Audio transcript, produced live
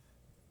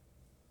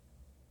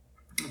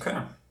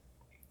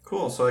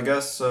Cool. So I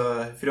guess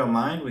if you don't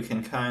mind, we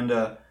can kind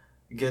of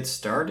get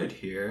started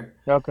here.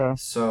 Okay,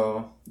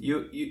 So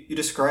you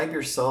describe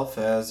yourself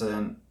as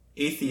an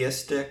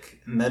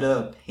atheistic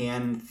meta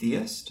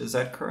pantheist. Is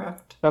that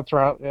correct? that's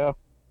right. Yeah.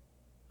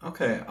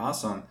 Okay,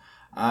 awesome.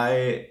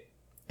 I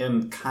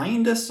am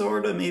kind of,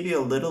 sort of, maybe a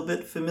little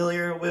bit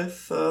familiar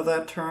with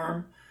that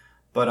term,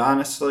 but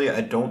honestly,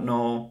 I don't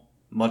know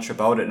much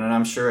about it, and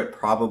I'm sure it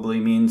probably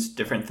means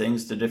different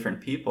things to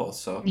different people.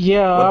 So,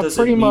 what Yeah, I does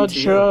pretty it mean to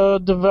much you?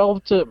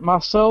 developed it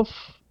myself,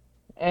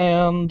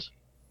 and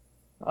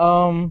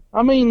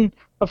I mean,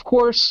 of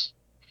course,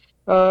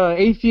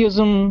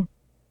 atheism,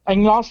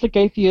 agnostic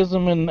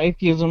atheism, and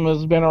atheism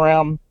has been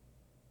around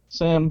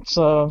since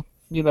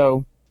you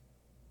know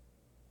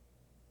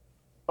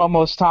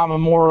almost time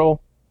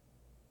immemorial.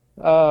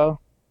 Uh,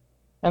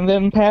 and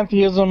then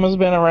pantheism has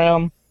been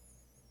around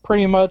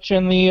pretty much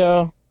in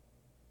the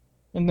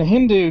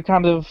Hindu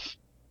kind of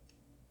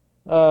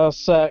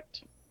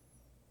sect,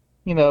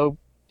 you know,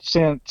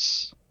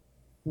 since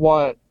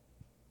what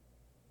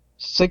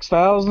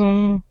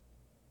 6,000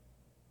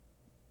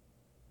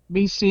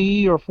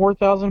 BC or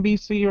 4,000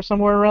 BC or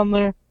somewhere around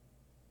there.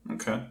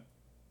 Okay.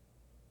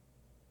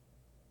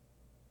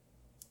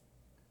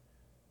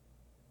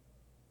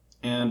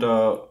 And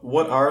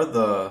what are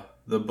the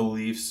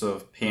beliefs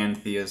of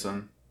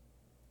pantheism?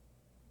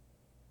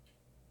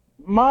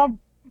 My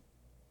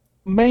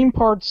main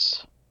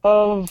parts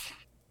of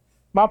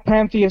my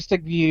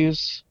pantheistic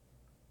views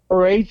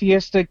or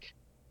atheistic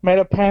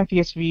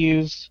metapantheist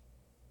views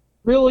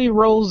really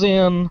rolls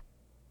in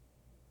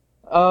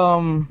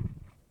um,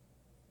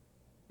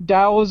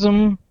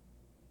 Taoism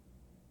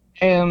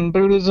and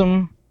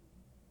Buddhism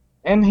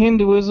and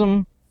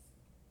Hinduism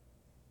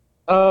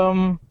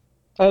um,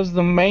 as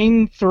the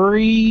main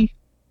three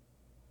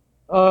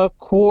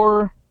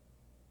core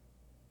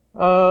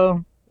uh,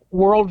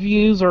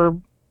 worldviews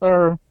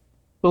or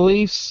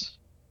beliefs,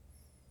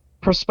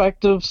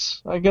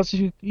 perspectives, I guess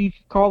you could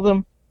call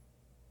them,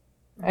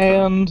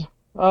 Okay. and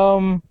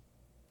um,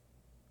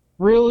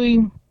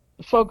 really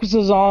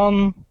focuses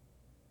on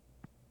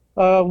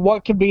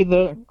what could be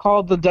the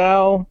called the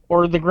Tao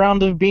or the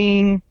ground of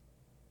being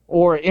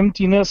or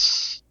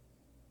emptiness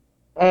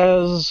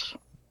as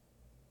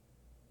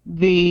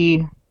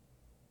the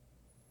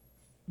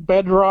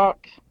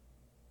bedrock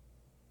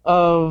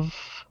of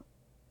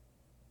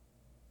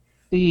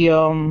the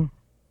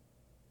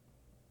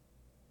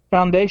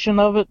foundation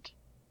of it,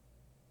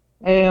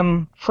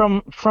 and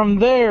from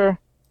there,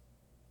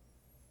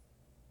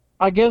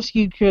 I guess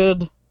you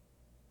could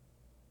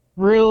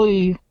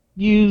really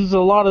use a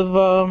lot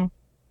of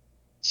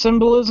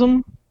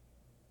symbolism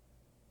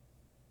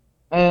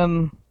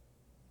and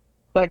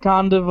that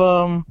kind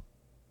of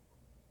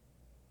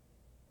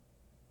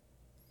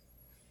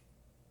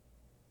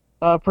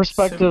Sim-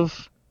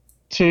 perspective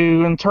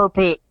to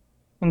interpret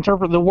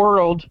the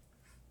world,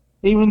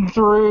 even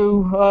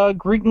through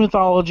Greek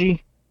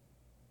mythology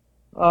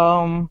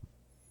um,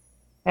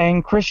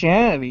 and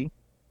Christianity,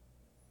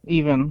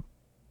 even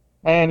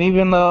and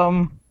even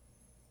uh,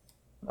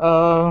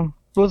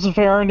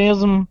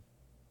 Luciferianism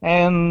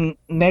and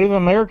Native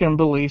American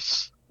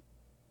beliefs.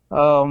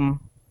 Um,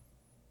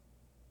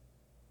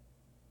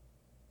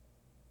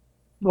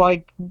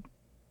 like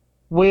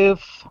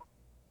with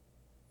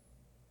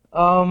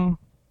um,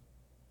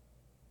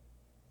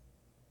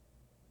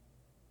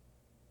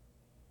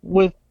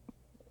 with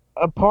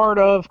a part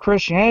of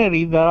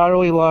Christianity that I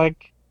really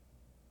like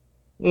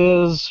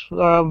is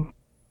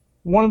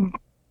one.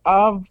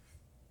 I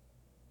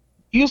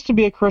used to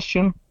be a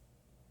Christian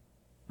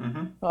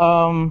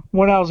mm-hmm.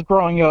 when I was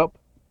growing up.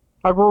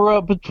 I grew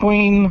up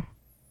between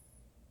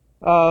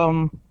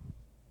um,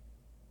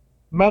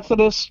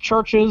 Methodist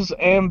churches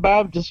and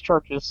Baptist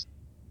churches,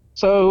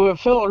 so it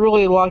felt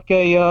really like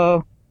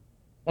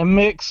a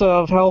mix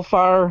of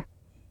hellfire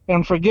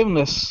and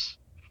forgiveness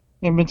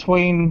in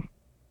between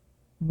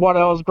what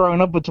I was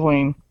growing up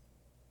between.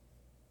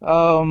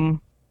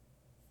 Um,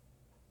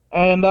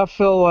 and I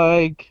feel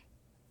like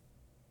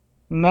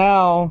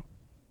now,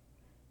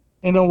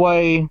 in a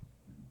way,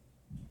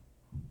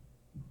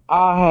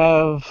 I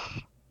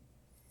have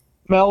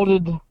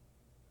melded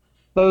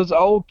those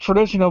old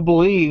traditional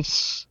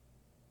beliefs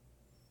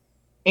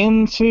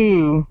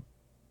into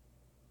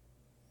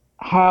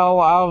how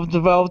I've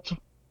developed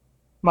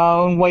my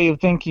own way of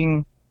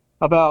thinking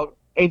about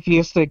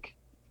atheistic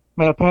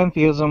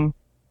metapantheism,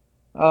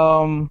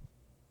 um,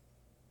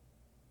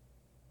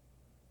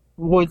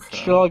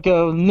 which Okay. like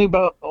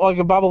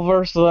a Bible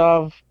verse that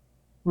I've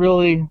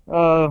really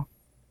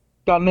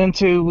gotten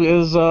into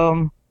is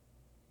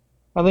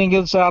I think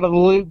it's out of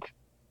Luke.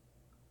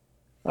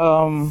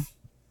 Um,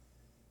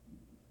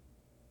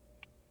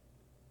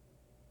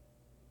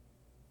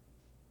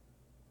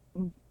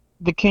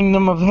 the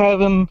kingdom of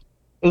heaven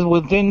is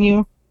within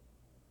you,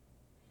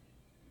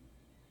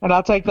 and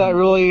I take that Mm,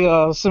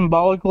 really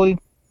symbolically,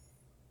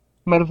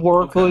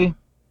 okay. metaphorically,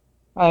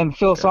 and Gotcha.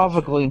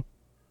 philosophically.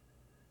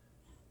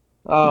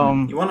 Hmm.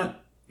 Um, You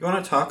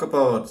wanna talk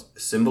about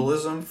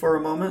symbolism for a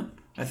moment?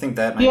 I think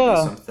that might be yeah,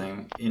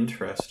 something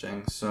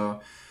interesting.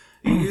 So,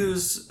 You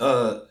use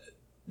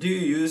do you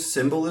use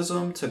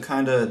symbolism to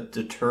kind of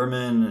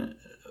determine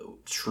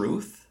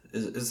truth?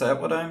 Is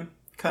that what I'm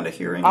kind of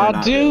hearing, or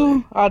not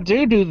really? I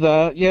do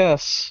that,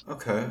 yes.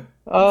 Okay.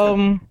 Okay.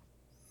 Um,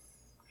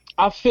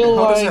 I And feel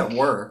how does that like,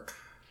 work?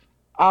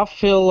 I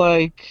feel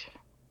like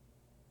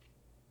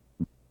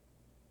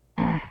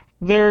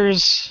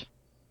there's,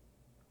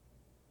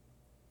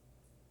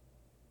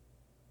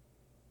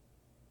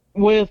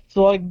 with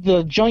like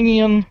the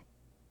Jungian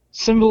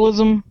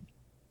symbolism,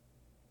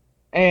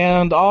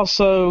 and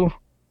also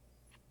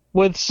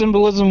with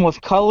symbolism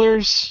with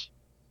colors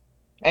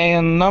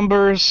and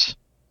numbers,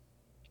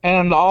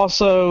 and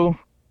also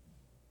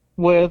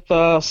with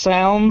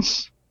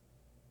sounds.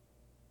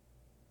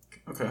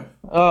 Okay.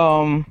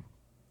 Um,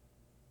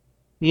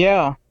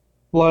 yeah,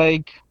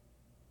 like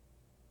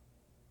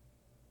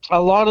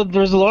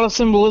there's a lot of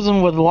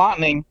symbolism with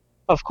lightning,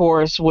 of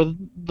course, with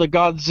the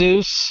god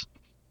Zeus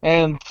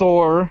and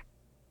Thor,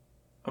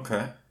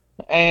 Okay.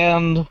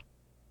 and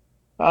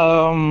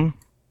um,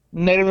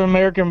 Native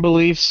American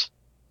beliefs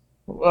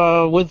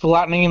with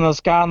lightning in the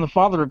sky and the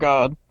Father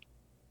God.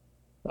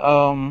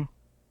 Um,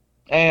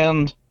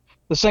 and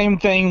the same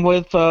thing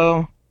with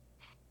the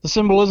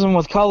symbolism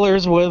with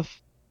colors with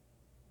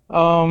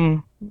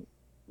um,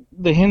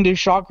 the Hindu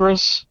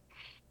chakras,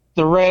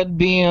 the red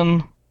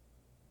being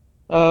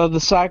the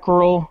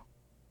sacral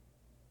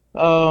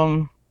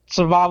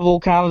survival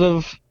kind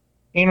of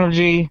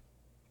energy,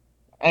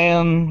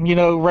 and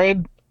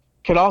red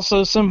could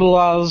also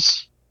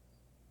symbolize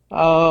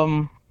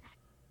um,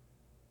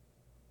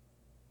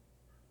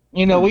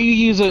 we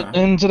use it Okay.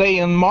 in today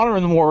in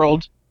modern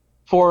world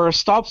for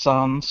stop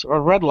signs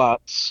or red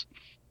lights,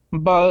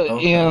 but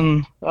Okay.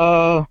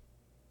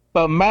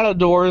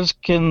 matadors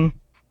can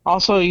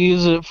also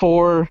use it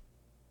for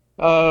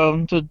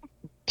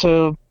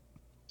to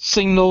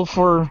signal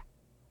for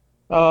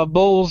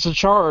bulls to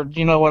charge.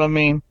 You know what I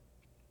mean?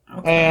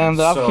 Okay.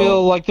 And I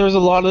feel So, like there's a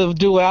lot of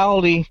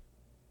duality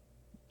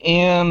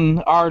in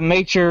our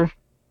nature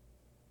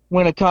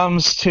when it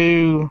comes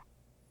to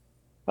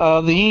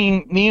the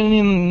yin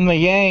and the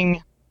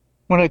yang,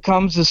 when it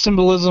comes to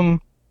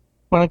symbolism,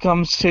 when it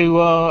comes to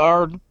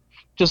our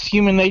just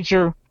human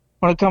nature,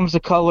 when it comes to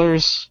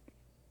colors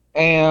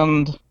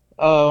and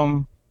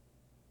um,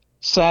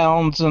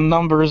 sounds and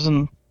numbers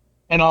and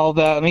all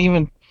that, and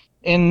even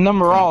in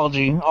okay.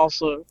 numerology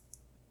also,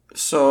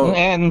 So,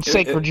 and it,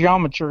 sacred it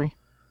geometry.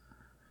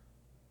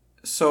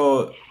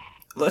 so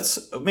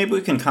let's maybe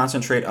we can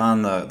concentrate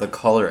on the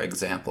color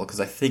example because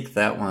I think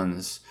that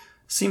one's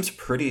seems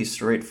pretty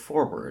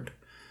straightforward.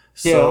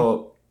 Yeah,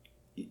 So,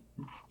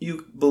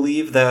 you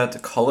believe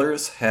that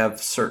colors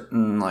have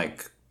certain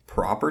like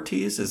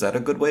properties? Is that a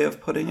good way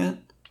of putting it?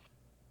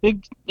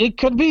 it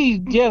could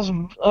be, yes.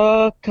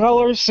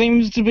 Color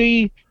seems to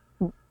be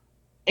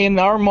in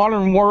our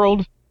modern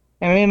world,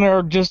 and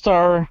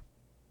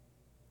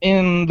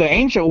in the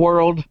ancient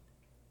world,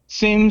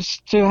 seems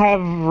to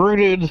have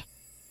rooted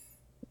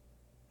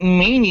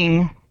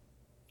meaning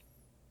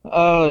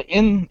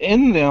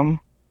in them.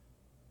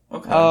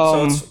 Okay.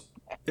 So Um,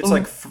 it's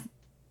like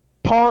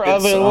Part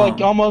of it's it,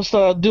 like almost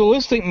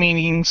dualistic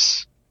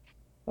meanings.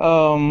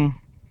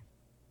 Um,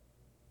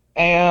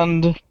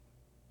 and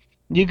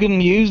you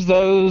can use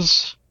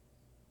those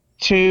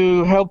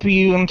to help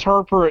you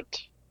interpret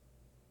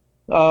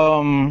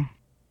um,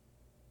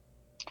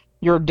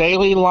 your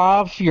daily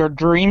life, your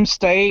dream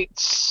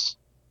states,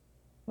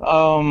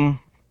 um,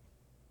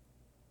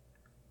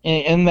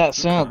 in that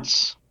okay.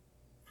 sense.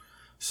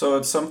 So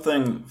it's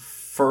something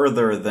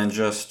further than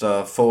just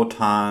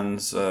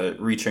photons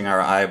reaching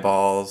our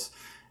eyeballs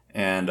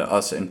and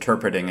us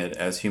interpreting it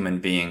as human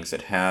beings.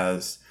 It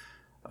has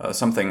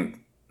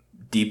something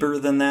deeper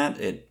than that.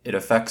 It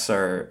affects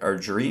our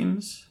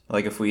dreams.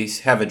 Like if we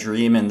have a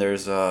dream and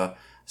there's a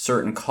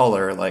certain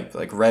color, like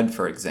red,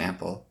 for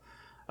example,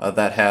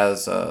 that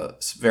has a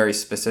very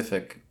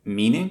specific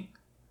meaning.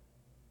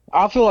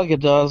 I feel like it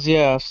does,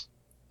 yes.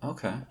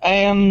 Okay.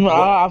 And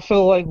What? I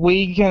feel like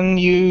we can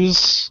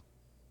use.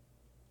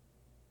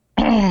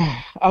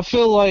 I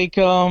feel like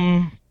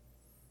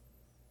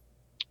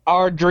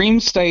our dream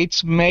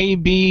states may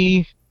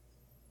be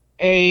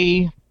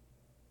a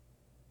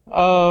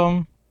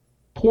um,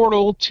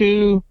 portal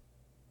to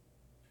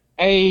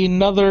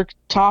another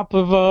type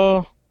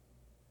of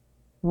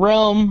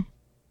realm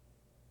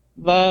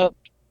that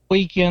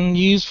we can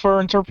use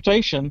for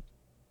interpretation.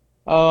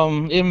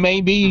 It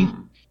may be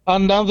Hmm.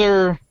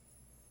 another.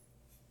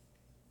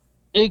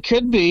 It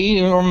could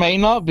be or may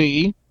not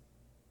be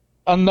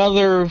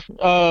another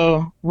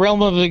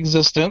realm of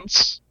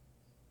existence,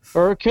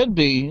 or it could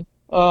be.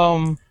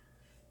 Um,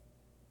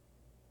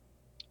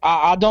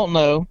 I don't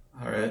know,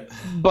 All right.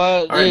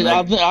 but All right,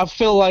 Meg. I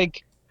feel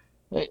like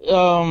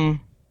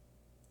um,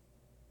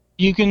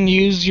 you can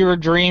use your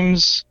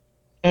dreams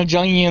in a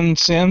Jungian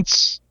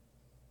sense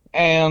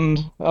and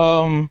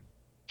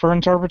for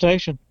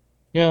interpretation.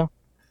 Yeah.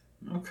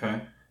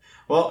 Okay.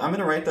 Well, I'm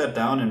gonna write that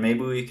down, and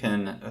maybe we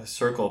can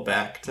circle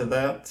back to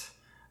that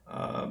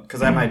because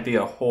that might be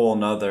a whole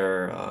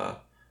nother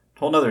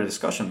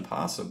discussion,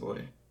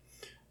 possibly.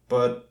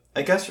 But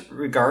I guess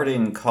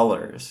regarding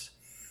colors,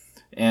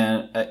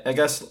 and I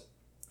guess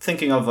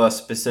thinking of a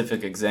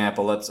specific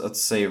example,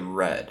 let's say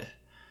red.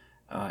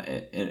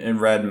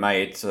 And red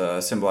might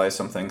symbolize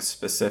something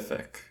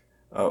specific.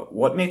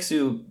 What makes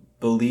you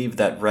believe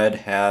that red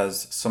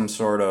has some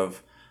sort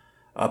of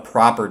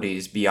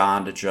properties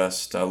beyond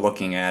just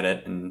looking at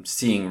it and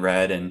seeing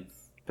red and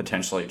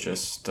potentially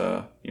just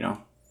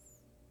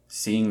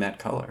seeing that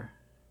color?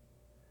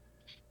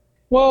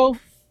 Well,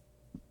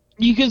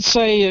 you could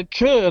say it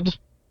could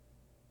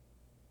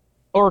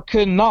or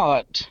could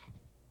not.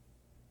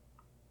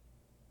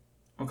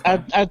 Okay.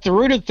 At the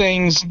root of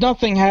things,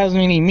 nothing has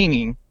any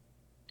meaning.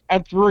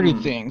 At the root of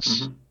Hmm.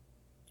 things,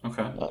 Mm-hmm.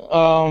 Okay.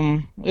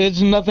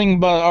 it's nothing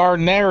but our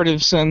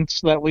narrative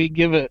sense that we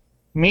give it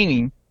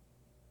meaning.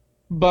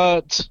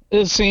 But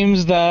it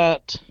seems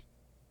that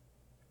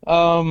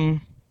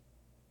um,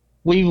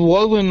 we've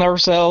woven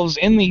ourselves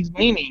in these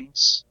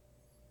meanings,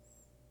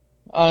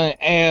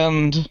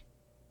 and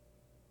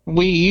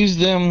we use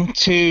them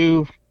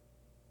to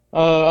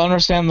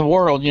understand the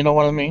world. You know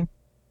what I mean?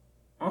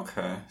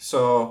 Okay.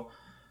 So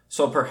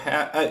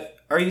perhaps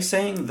are you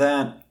saying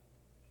that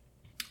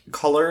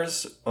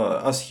colors,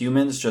 us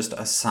humans, just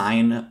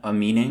assign a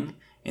meaning,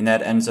 and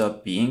that ends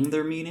up being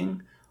their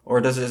meaning, or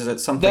does is it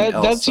something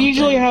else? That's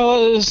usually Something.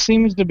 how it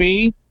seems to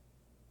be.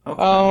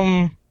 Okay.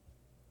 Um,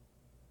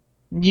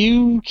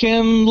 you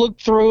can look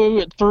through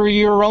it through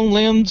your own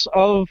lens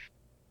of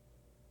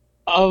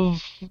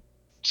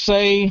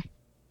say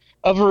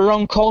of your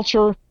own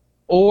culture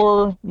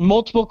or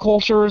multiple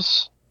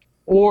cultures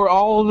or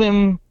all of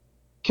them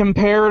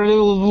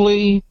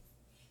comparatively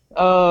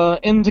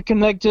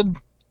interconnected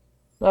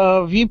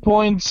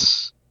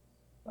viewpoints,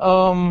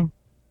 um,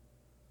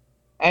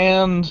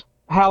 and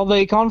how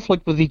they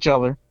conflict with each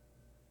other,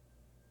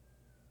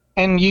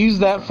 and use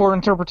that Okay. for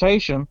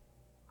interpretation.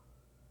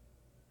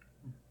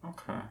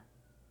 Okay.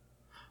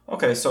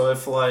 Okay. So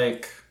if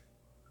like,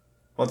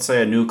 let's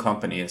say a new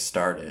company is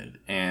started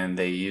and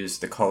they use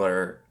the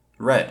color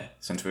red,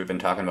 since we've been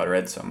talking about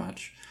red so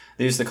much,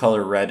 they use the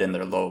color red in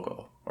their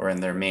logo or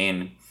in their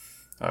main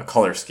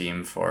color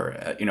scheme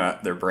for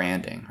their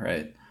branding,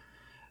 right?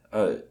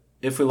 Uh,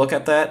 if we look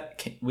at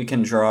that, we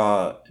can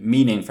draw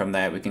meaning from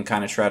that. We can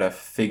kind of try to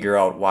figure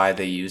out why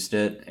they used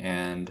it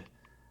and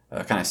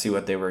kind of see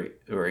what they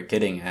were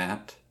getting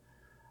at.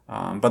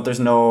 But there's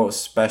no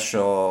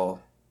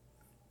special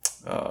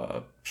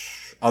uh,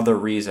 other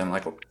reason.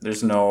 Like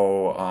there's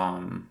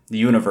no the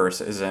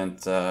universe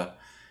isn't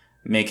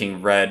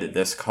making red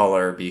this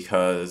color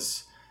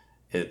because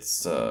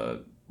it's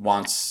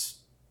wants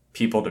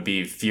people to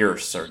be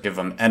fierce or give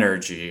them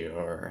energy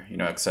or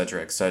et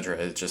cetera, et cetera.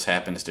 It just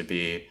happens to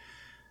be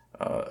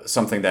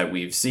something that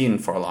we've seen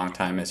for a long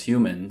time as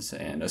humans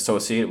and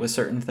associate with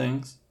certain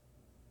things.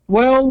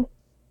 Well,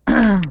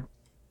 in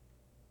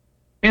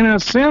a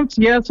sense,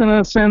 yes. In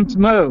a sense,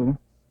 no.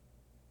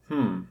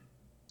 Hmm.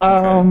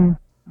 Okay. Um,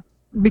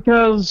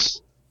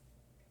 because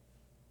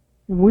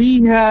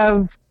we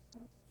have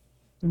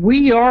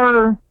we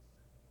are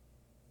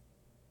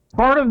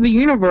part of the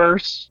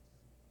universe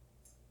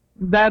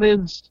that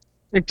is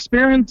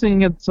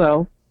experiencing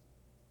itself,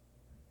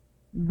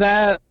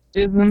 that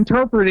is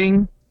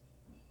interpreting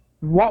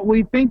what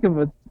we think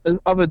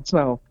of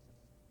itself,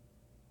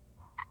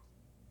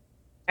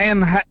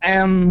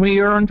 and we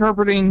are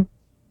interpreting,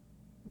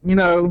 you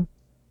know,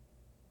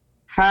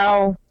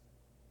 how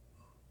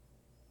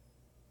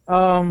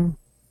um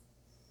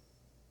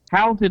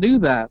how to do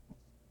that.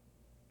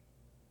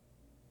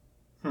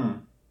 Hmm.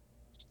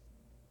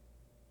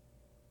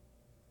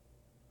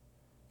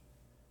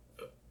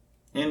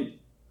 In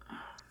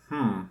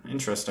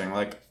Interesting.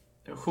 Like,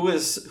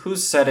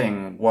 who's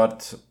setting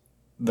what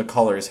the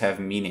colors have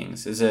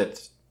meanings? Is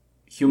it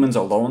humans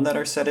alone that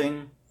are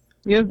setting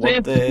what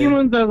It's they?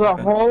 humans as a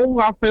Okay. whole.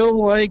 I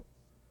feel like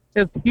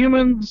it's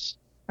humans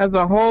as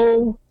a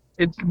whole.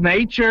 It's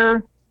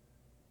nature.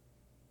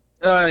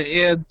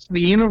 It's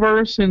the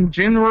universe in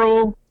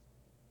general.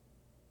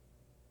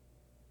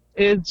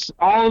 It's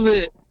all of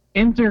it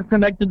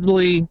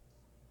interconnectedly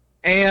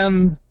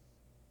and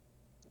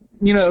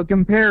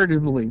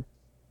comparatively.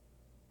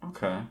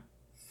 Okay.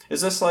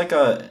 Is this like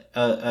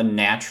a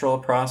natural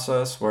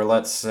process where,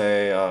 let's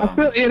say, I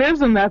feel it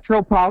is a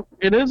natural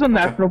it is a okay,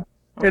 natural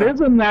it okay,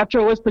 is a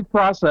naturalistic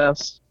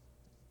process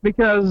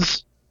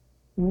because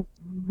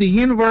the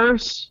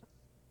universe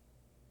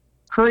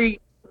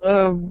create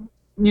uh,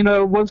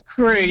 was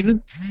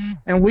created,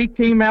 and we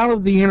came out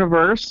of the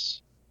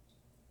universe.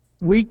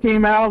 We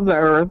came out of the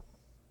earth.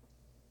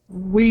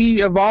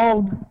 We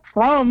evolved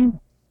from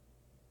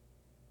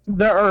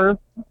the earth,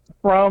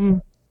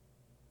 from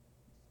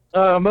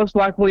most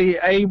likely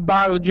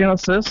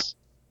abiogenesis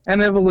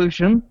and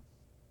evolution,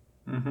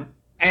 mm-hmm,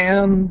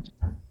 and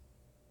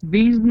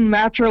these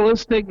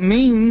naturalistic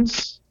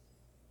means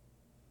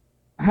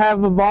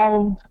have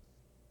evolved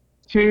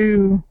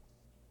to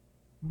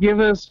give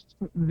us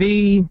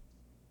the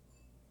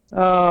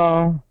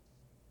uh,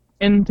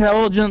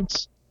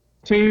 intelligence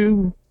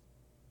to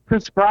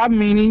prescribe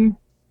meaning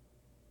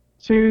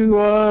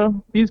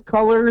to these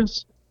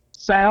colors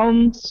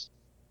sounds,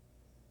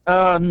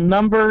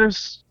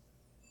 numbers,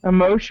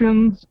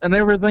 emotions, and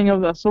everything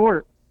of that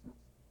sort.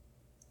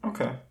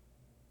 Okay.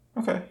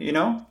 Okay.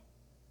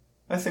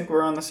 I think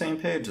we're on the same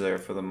page there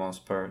for the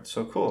most part.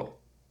 So cool.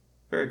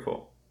 Very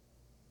cool.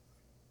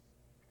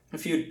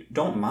 If you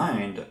don't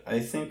mind, I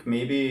think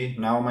maybe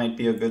now might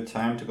be a good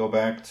time to go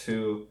back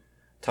to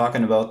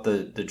talking about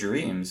the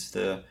dreams.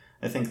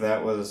 I think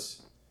that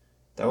was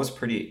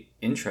pretty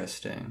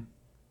interesting.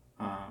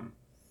 Um,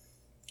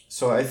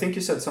 so I think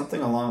you said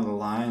something along the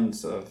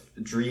lines of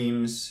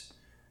dreams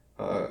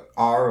are,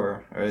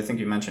 or I think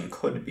you mentioned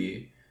could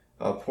be,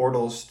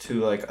 portals to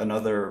like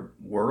another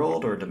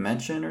world or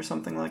dimension or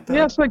something like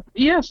that.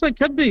 Yes, it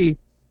could be.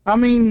 I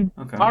mean,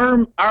 Okay.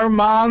 our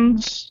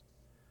minds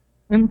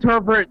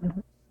interpret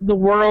the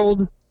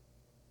world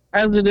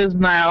as it is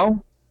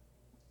now.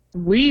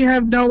 We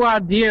have no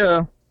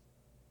idea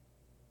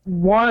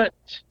what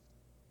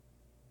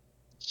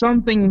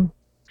something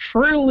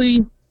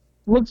truly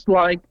looks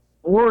like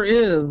or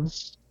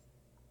is,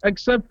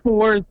 except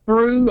for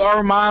through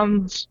our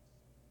mind's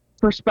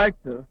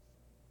perspective.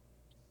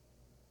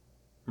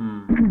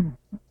 Hmm.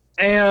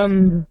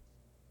 And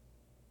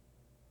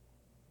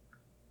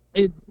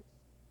it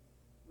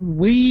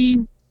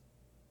we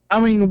I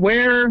mean,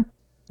 where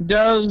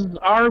does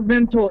our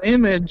mental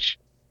image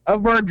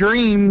of our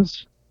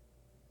dreams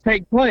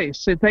take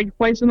place? It takes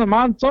place in the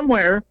mind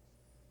somewhere.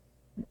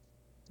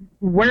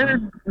 Where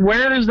Mm-hmm.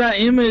 where does that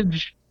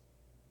image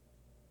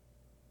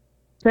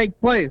take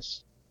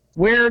place?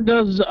 Where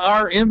does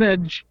our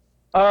image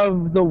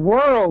of the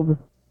world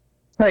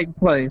take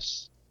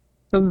place?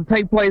 Does it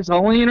take place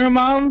only in our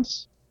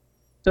minds?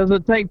 Does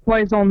it take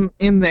place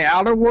in the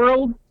outer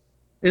world?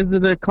 Is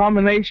it a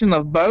combination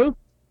of both?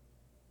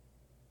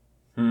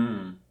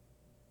 Hmm.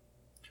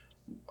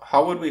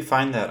 How would we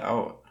find that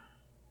out?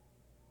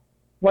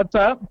 What's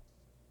up?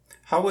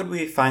 How would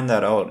we find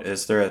that out?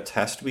 Is there a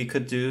test we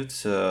could do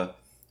to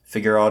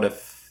figure out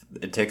if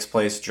it takes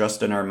place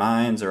just in our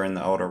minds or in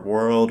the outer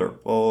world or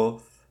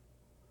both?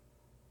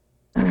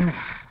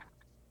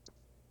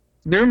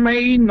 There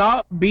may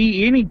not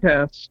be any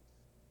test.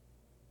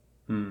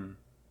 Hmm.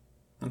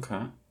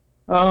 Okay.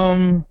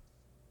 Um,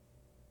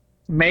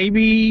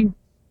 maybe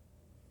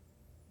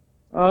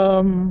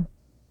um,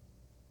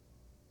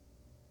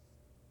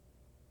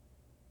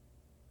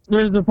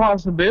 there's a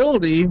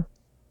possibility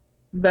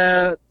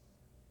that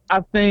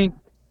I think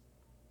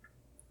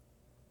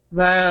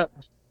that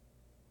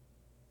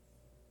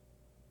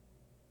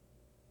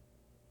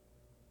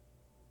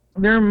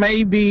there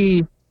may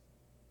be.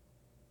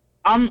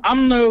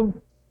 I'm no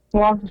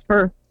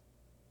philosopher.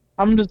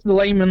 I'm just a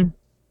layman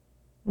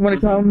when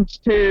it Mm-hmm. comes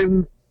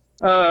to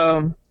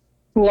um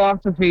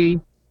philosophy,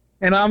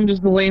 and I'm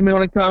just a layman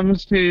when it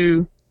comes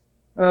to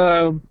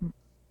uh,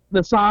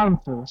 the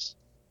sciences.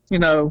 You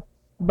know,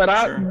 but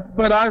I Sure.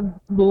 but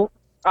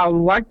I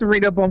like to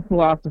read up on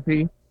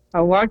philosophy. I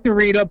like to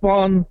read up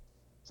on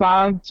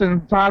science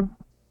and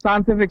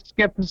scientific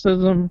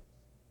skepticism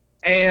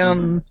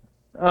Mm-hmm. and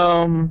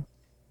um,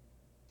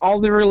 all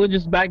the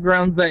religious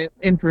backgrounds that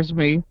interest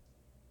me.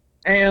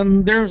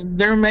 And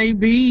there may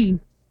be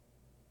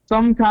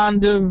some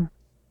kind of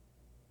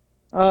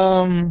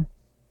um,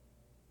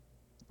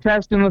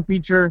 test in the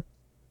future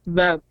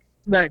that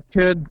that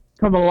could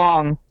come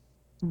along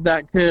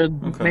that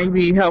could Okay.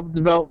 maybe help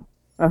develop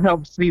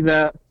help see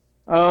that.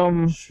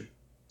 Um, Sure.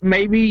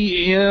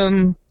 maybe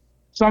in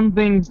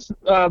something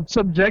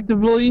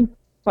subjectively,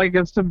 like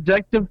a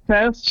subjective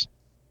test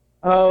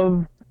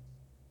of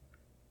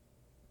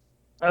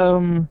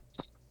um,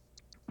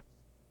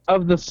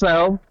 of the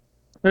self.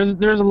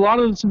 There's a lot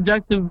of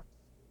subjective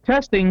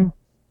testing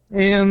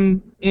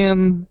in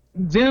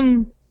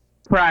Zen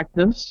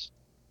practice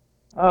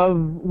of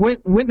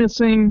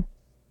witnessing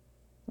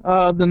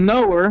the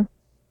knower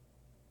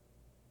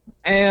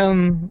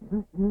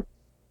and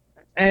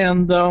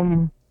and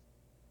um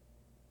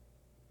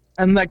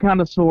and that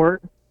kind of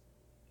sort.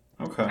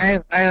 Okay.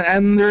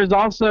 And there's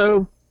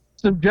also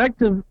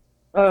subjective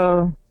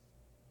uh,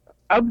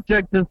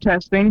 objective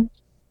testing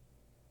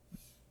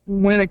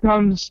when it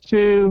comes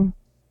to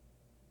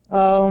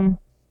um,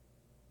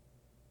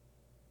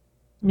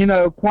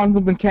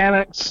 quantum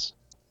mechanics.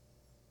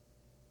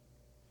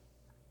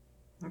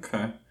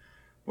 Okay.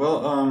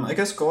 Well, I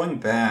guess going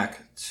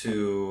back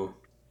to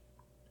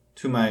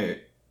my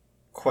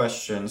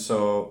question,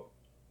 so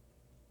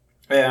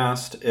I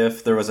asked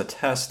if there was a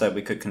test that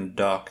we could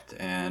conduct,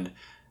 and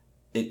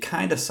it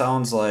kind of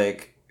sounds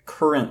like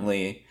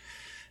currently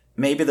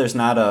maybe there's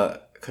not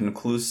a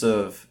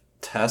conclusive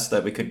test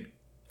that we could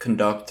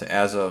conduct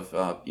as of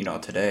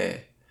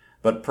today,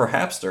 but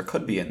perhaps there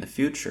could be in the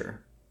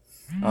future.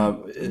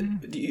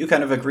 Do you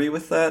kind of agree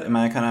with that? Am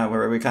I kind of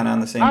Are we kind of on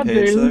the same I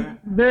page do. there?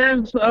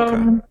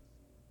 Okay.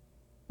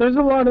 There's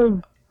a lot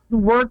of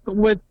work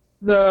with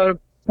the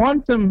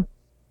quantum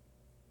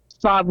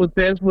side with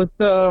this, with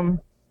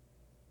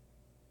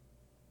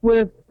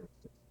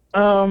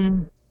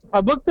um,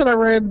 a book that I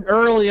read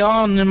early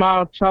on in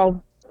my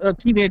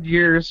teenage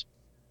years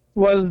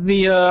was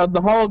the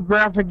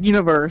holographic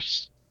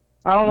universe,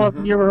 I don't know if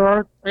Mm-hmm. you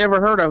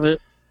ever heard of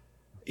it.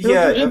 It's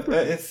Yeah, it's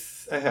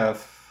if I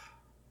have.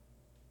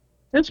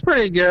 it's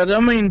pretty good. I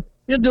mean,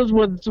 it deals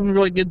with some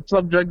really good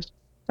subjects,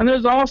 and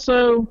there's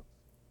also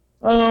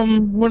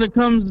when it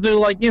comes to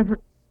like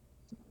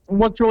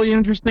what's really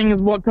interesting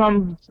is what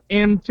comes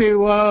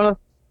into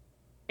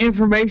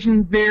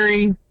information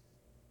theory,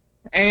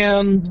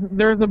 and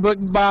there's a book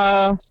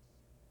by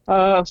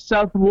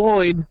Seth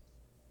Lloyd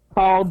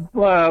called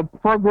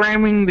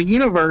 "Programming the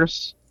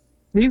Universe."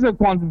 He's a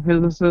quantum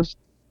physicist.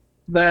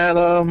 That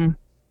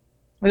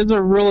is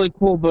a really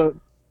cool book.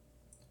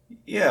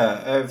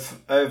 Yeah,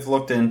 I've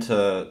looked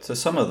into to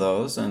some of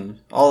those, and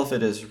all of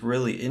it is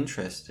really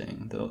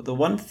interesting. The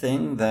one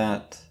thing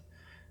that's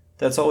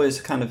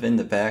always kind of in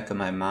the back of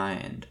my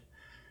mind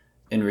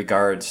in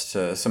regards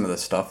to some of the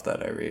stuff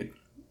that I read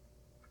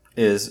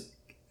is,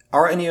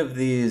 are any of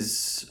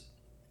these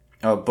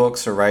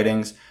books or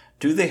writings,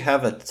 do they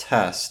have a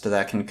test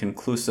that can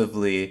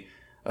conclusively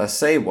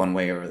say one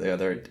way or the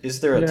other?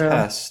 Is there a Yeah,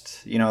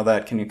 test,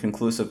 that can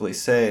conclusively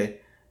say,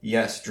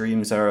 yes,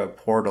 dreams are a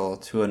portal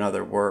to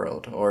another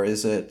world, or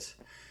is it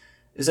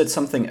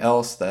something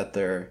else that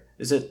they're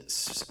is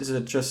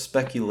it just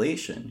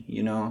speculation?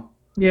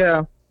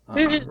 yeah.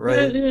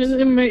 Right?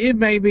 It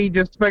may be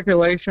just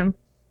speculation,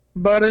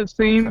 but it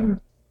Okay. seems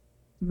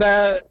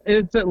that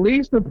it's at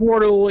least a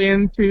portal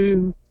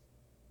into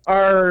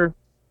our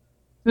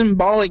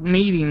symbolic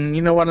meaning.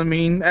 You know what I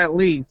mean? At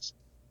least,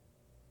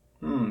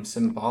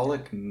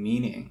 Symbolic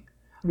meaning.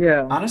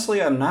 yeah.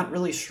 Honestly, I'm not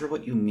really sure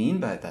what you mean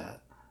by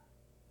that.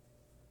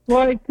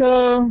 Like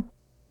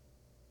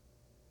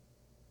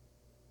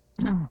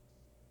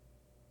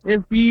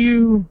if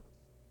you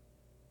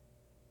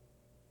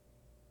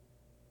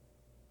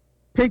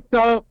picked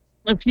up,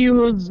 if you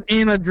was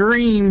in a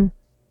dream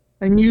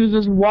and you was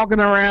just walking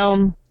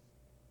around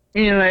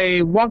in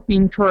a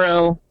walking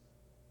trail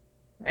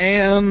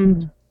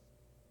and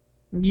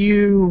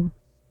you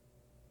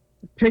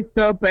picked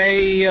up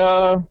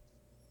a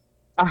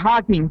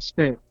hiking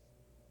stick.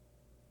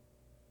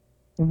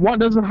 What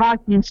does a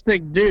hiking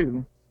stick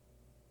do?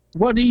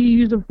 What do you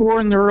use it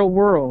for in the real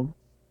world?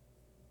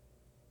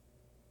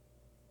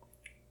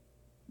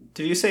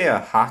 Did you say a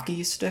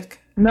hockey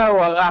stick? No,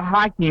 a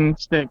hiking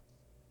stick.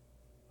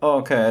 Oh,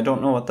 okay. I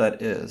don't know what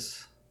that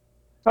is.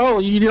 Oh,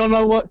 you don't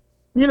know what?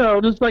 You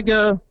know, just like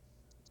a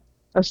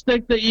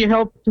stick that you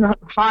help to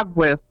hike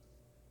with.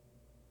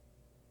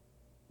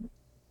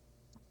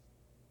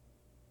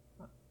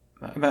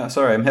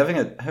 Sorry, I'm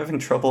having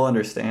trouble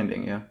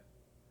understanding you.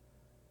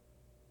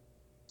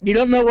 You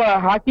don't know what a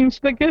hiking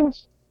stick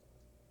is?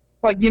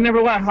 Like you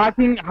never went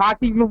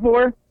hiking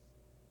before?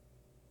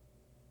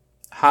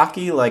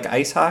 Hockey, like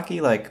ice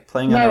hockey, like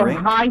playing on a No,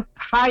 rink?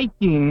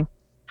 hiking.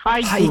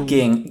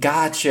 Hiking.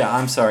 Gotcha.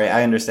 I'm sorry.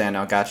 I understand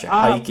now. Gotcha.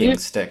 Hiking It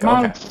stick.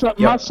 Okay.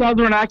 my Yep.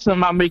 southern accent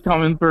might be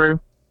coming through.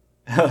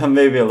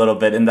 Maybe a little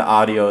bit, and the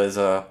audio is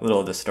a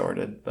little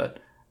distorted, but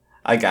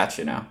I got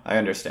you now. I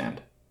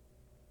understand.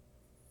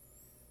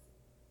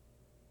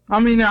 I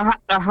mean,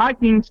 a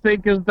hiking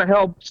stick is to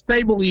help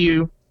stable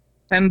you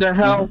and to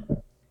help,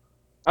 Hmm.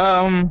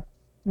 um,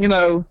 you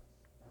know,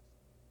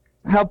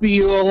 help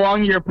you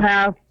along your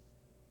path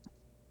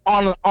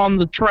on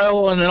the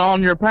trail and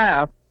on your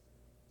path.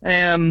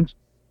 And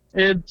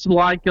it's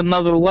like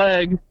another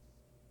leg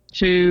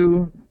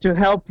to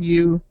help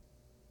you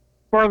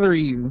further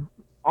you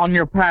on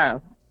your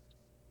path.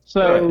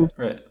 Right. So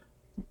Right.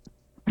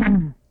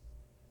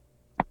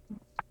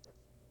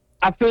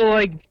 I feel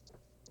like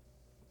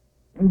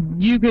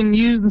you can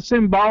use the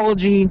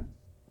symbology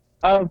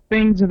of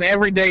things in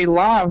everyday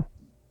life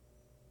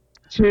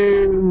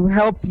to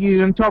help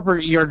you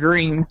interpret your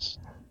dreams.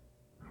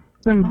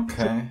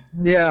 Okay.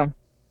 Yeah,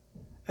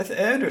 I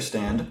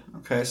understand.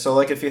 Okay, so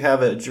like if you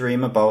have a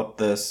dream about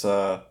this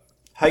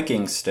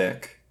hiking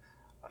stick,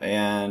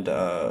 and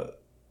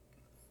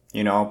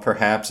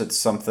perhaps it's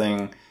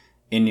something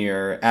in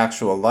your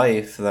actual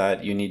life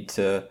that you need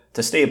to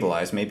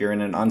stabilize. Maybe you're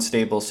in an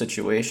unstable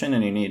situation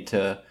and you need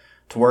to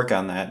work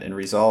on that and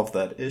resolve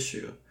that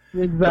issue.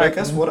 But I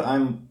guess exactly. what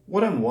I'm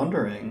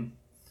wondering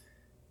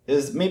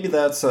is maybe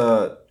that's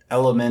a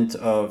element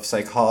of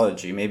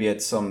psychology. Maybe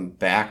it's some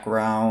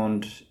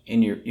background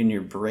in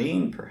your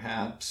brain,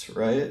 perhaps,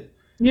 right?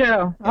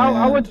 Yeah, And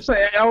I would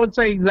say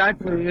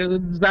okay,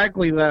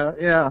 exactly that.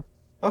 Yeah.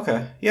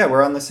 okay, yeah,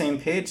 we're on the same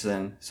page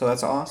then. So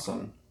that's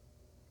awesome.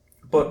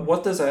 But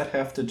what does that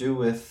have to do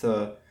with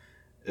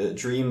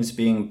dreams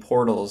being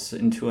portals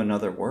into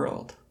another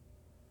world?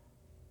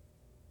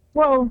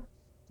 Well,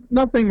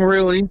 nothing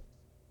really.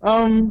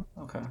 Um,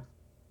 Okay,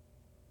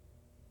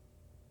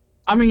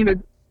 I mean,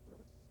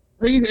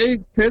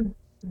 it could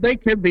they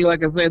could be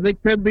like I said, they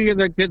could be or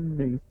they couldn't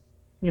be.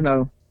 You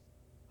know.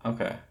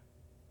 okay,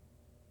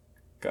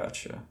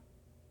 gotcha.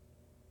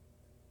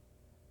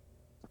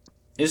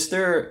 Is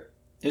there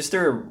is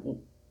there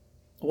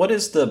what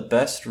is the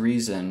best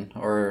reason,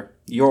 or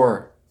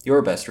your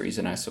best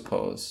reason, I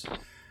suppose?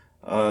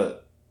 Uh,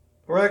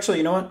 or actually,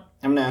 you know what?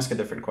 I'm gonna ask a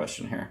different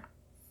question here.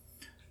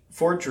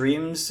 For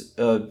dreams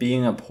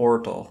being a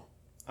portal,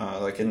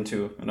 like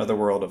into another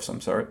world of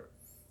some sort.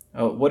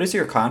 What is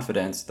your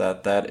confidence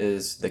that that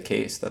is the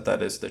case, that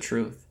that is the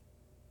truth?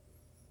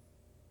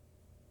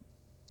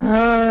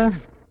 Uh,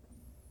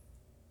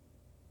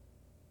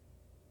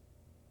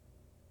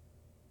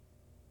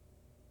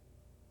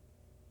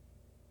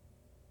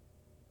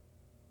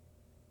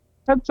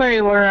 I'd say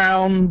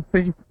around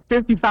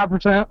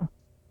 55%.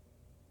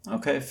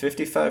 Okay,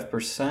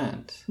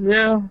 55%.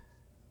 Yeah,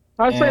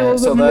 I'd say a And little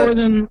so bit more that,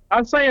 than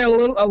I'd say a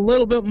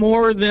little bit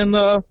more than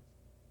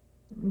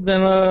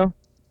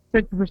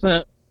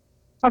 50%.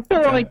 I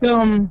feel okay. like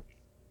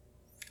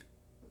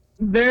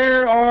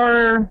there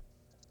are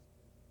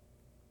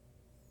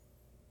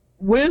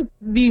with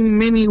the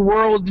many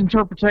worlds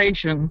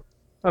interpretation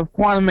of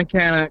quantum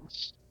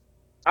mechanics.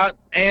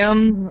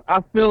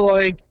 I feel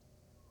like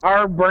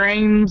our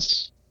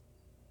brains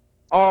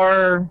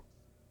are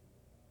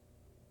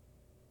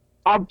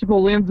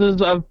optical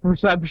lenses of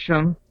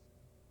perception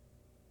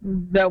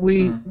that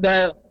we Hmm.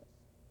 that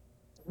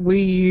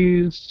we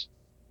use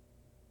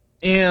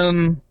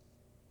in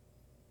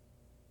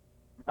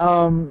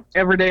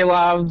everyday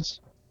lives,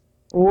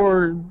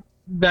 or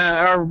that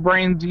our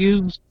brains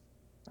use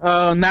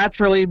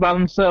naturally by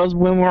themselves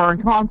when we're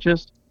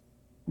unconscious.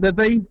 That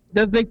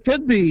they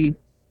could be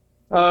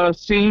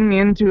seeing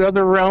into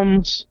other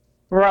realms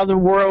or other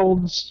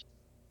worlds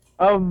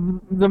of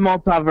the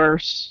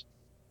multiverse.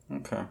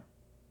 Okay.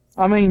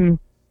 I mean,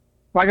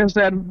 like I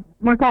said,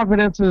 my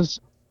confidence is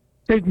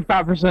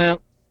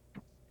 55%,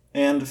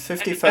 And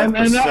and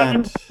and I,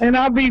 55%. and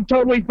I'd be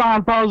totally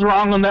fine if I was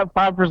wrong on that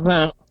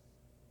 5%.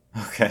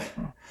 Okay.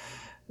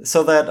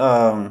 So that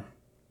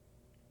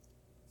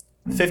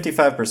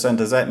 55%,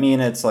 does that mean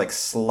it's like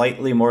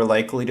slightly more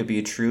likely to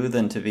be true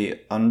than to be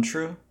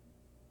untrue?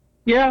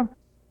 Yeah,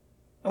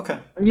 Okay.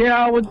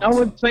 yeah, I Awesome.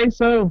 would say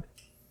so,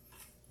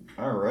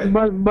 All right.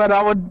 but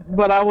I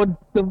would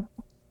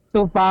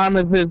still fine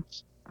if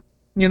it's,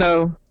 you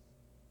know,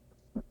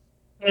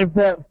 if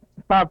that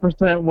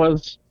 5%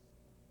 was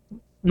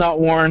not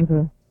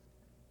warranted.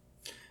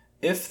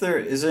 If there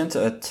isn't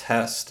a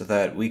test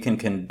that we can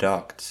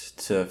conduct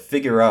to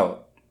figure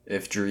out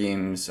if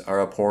dreams are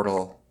a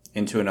portal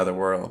into another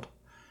world,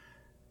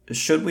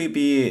 should we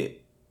be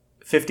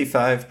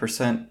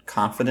 55%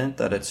 confident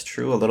that it's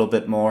true, a little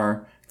bit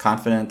more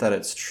confident that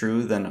it's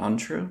true than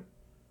untrue?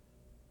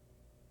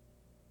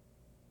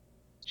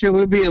 Should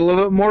we be a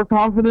little bit more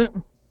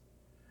confident?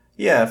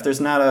 Yeah, if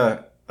there's not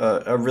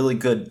a really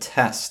good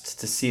test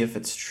to see if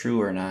it's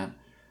true or not,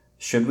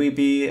 should we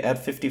be at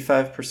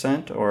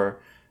 55% or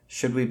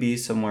should we be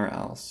somewhere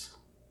else?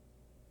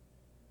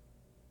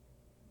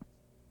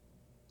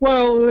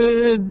 Well,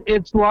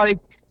 it's like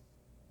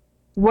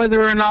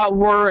whether or not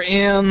we're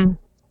in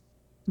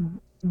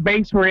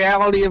base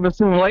reality of a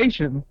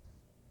simulation.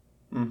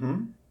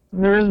 Mm-hmm.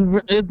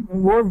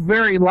 We're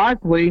very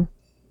likely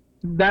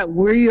that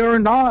we are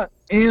not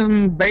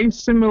in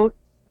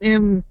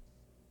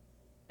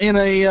in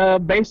a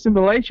base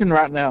simulation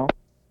right now.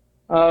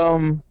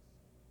 Um,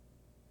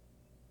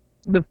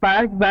 the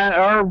fact that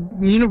our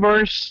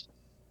universe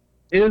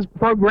is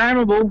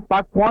programmable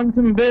by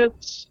quantum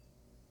bits,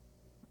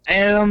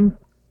 and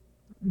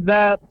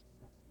that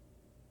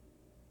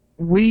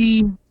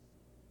we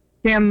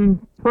can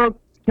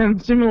can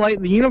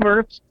simulate the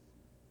universe,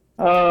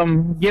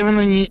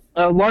 given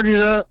a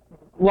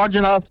large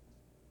enough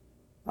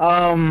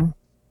um,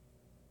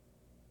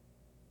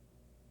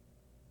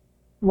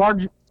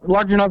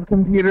 large enough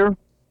computer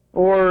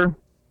or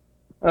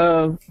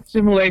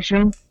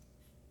simulation,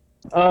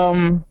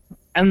 um,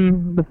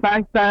 and the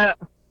fact that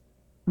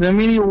the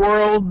many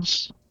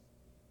worlds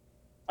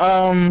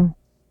um,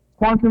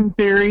 quantum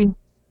theory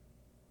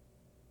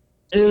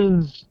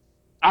is,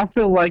 I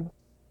feel like,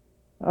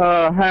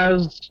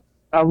 has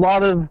a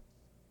lot of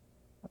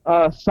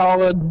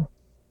solid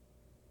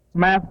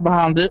math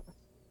behind it,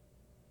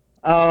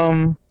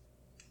 um,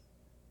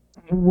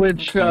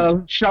 which Okay.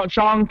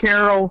 Sean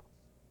Carroll.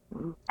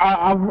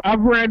 I've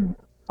read.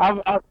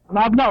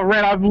 I've not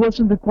read. I've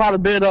listened to quite a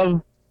bit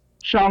of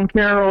Sean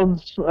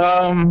Carroll's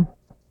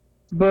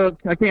book.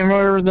 I can't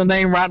remember the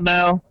name right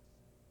now.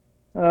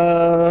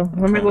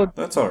 Let me Okay. look.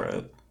 That's all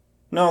right.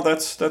 No,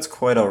 that's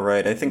quite all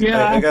right. I think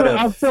Yeah, I got a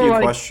few I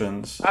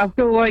questions.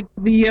 feel like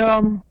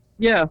the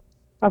yeah,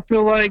 I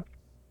feel like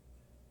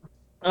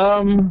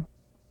um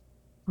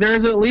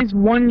there's at least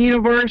one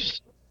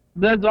universe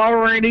that's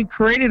already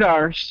created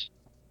ours,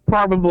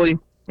 probably.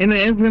 In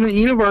the infinite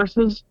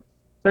universes,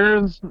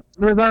 there's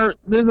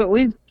at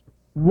least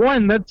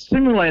one that's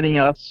simulating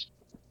us,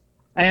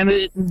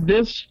 and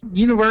this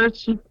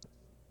universe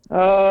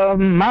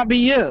might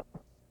be it.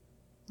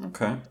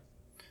 Okay.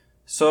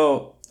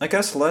 So I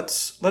guess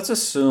let's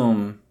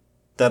assume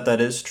that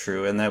that is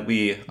true and that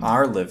we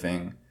are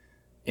living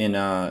in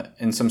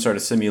some sort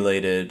of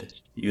simulated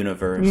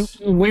universe.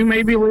 We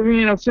may be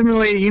living in a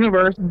simulated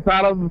universe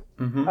inside of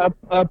Mm-hmm.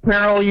 a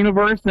parallel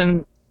universe,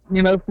 and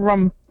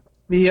from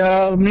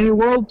the mini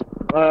world,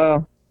 uh,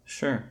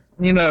 Sure.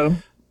 you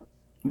know,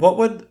 What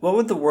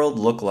would the world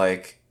look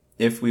like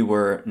if we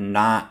were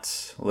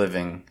not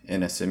living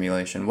in a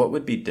simulation? What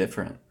would be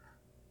different?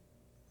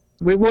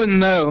 We wouldn't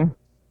know.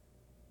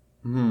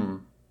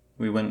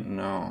 We wouldn't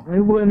know.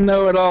 We wouldn't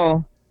know at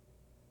all.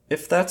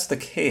 If that's the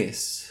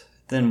case,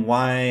 then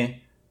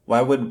why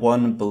would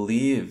one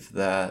believe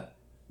that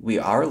we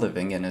are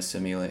living in a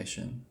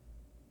simulation?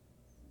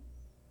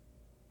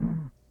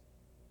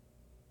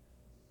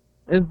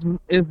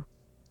 If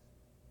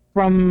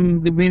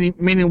from the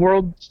meaning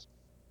world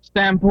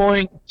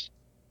standpoint,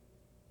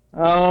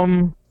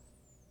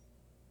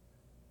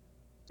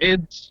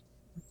 it's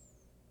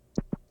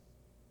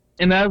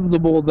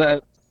inevitable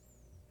that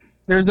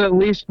there's at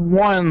least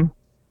one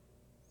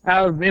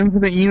out of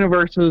infinite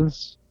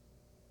universes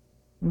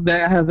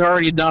that has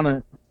already done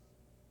it.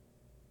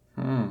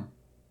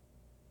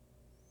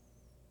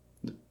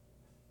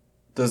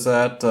 Does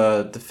that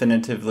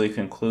definitively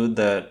conclude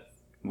that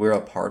we're a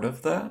part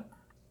of that?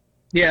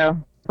 Yeah,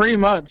 pretty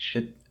much.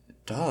 It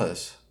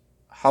does.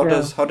 How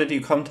did you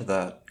come to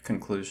that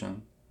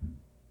conclusion?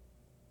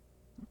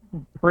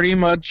 Pretty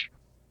much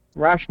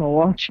rational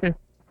logic.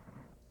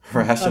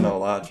 Rational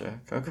logic.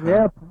 Okay.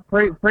 Yeah,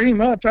 pretty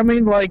much.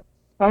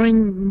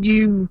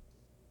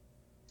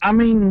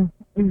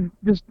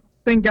 Just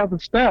think out the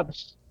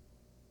steps.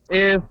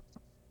 If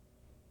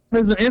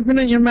there's an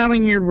infinite amount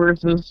of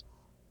universes,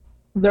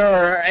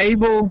 there is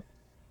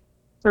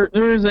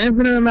an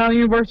infinite amount of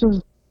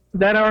universes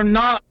that are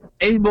not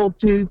able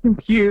to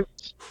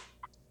compute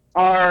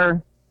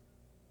our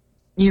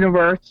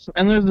universe,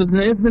 and there's an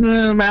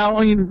infinite amount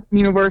of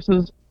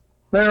universes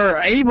that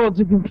are able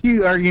to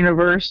compute our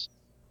universe,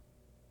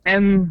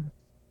 and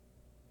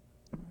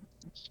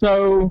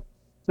so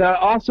that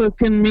also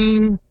can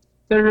mean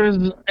that there's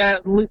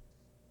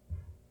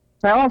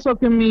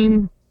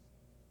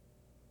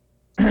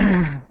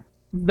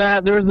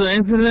an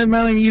infinite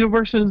amount of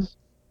universes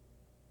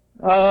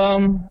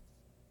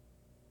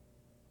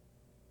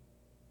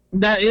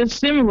that is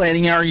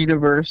simulating our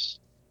universe,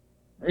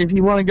 if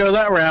you want to go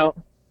that route.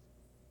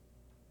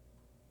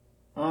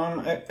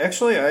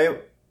 I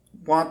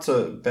want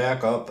to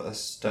back up a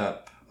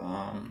step.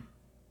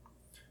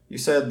 You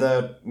said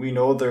that we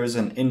know there's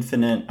an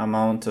infinite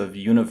amount of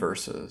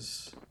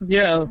universes.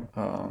 Yeah.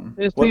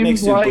 What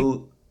makes you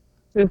believe?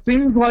 It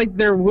seems like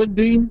there would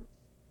be.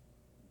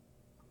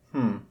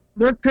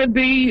 There could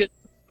be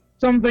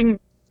something.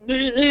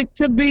 It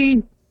could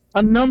be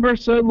a number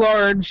so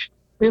large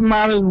it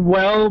might as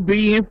well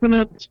be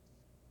infinite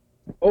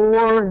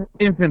or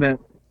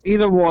infinite.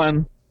 Either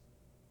one.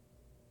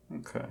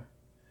 Okay.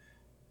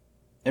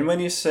 And when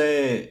you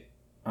say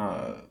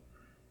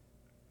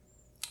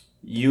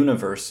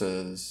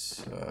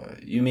universes,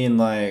 you mean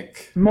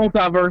like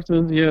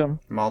multiverses? Yeah.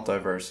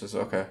 Multiverses.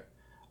 Okay.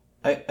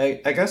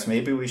 I guess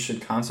maybe we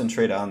should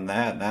concentrate on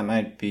that. That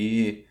might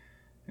be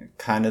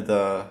kind of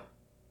the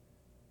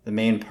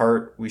main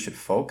part we should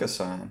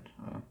focus on.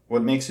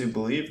 What makes you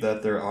believe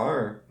that there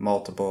are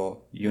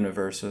multiple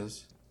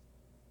universes?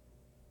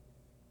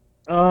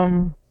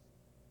 When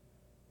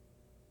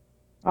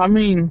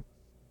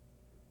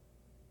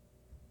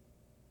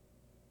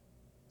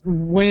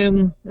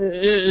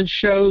it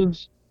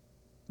shows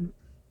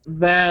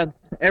that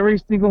every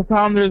single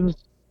time there's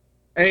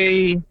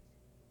a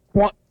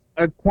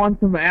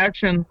quantum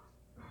action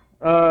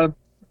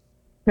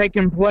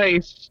taking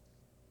place,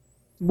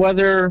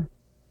 whether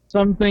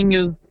something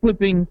is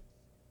flipping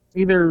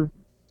either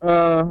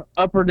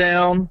up or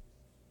down,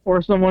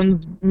 or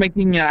someone's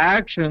making an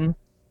action,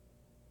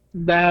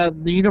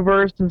 that the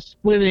universe is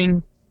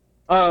splitting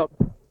up.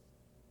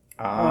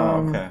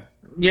 Okay.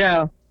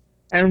 Yeah,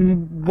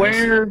 and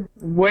where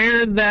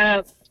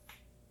that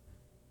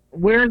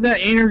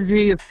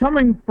energy is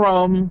coming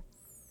from,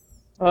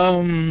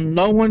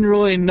 no one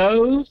really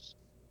knows,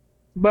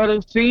 but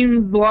it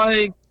seems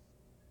like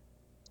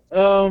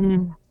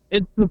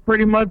it's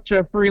pretty much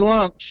a free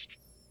lunch,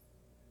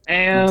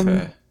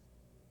 and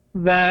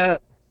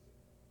that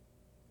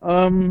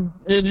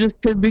it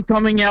just could be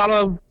coming out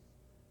of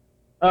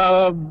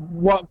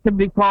what could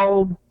be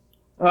called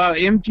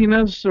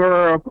emptiness,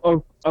 or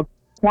a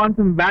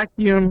quantum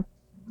vacuum,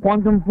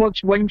 quantum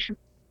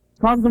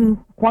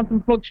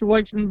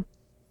fluctuations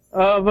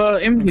of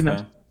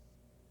emptiness. Okay.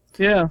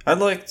 Yeah. I'd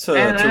like to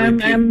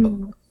repeat.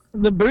 And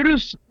the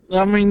Buddhists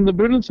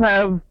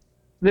have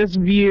this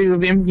view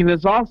of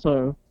emptiness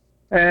also,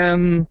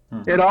 and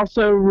it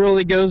also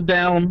really goes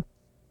down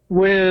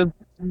with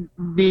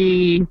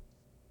the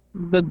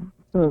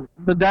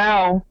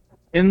Tao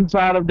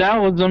inside of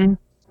Taoism.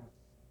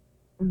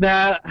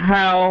 That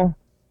how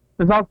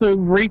this also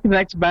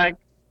reconnects back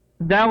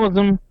to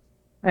Taoism,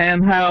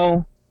 and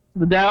how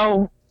the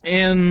Tao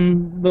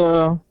in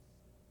the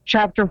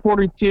chapter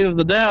 42 of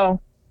the Tao,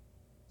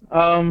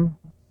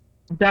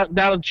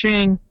 Tao Te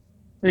Ching,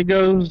 it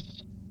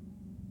goes,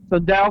 the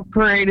Tao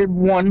created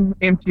one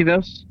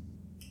emptiness,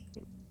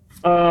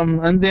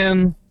 and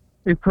then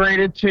it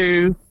created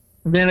two,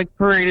 and then it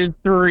created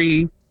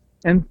three,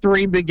 and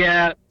three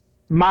begat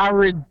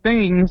myriad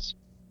things,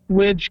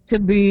 which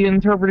could be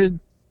interpreted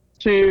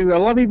to, a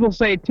lot of people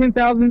say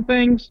 10,000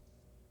 things,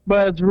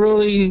 but it's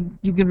really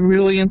you can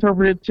really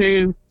interpret it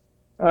to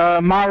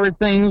moderate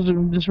things.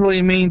 It just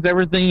really means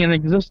everything in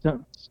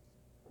existence.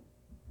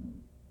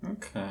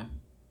 Okay.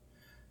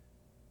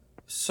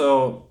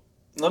 So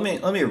let me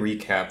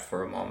recap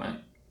for a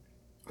moment.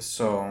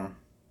 So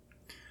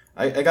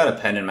I got a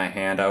pen in my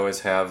hand. I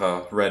always have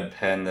a red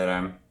pen that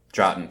I'm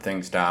jotting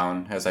things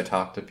down as I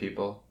talk to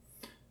people,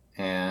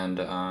 and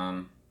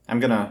I'm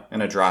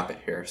gonna drop it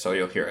here so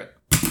you'll hear it.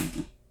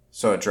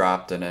 So it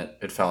dropped and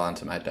it fell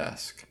onto my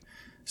desk.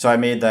 So I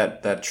made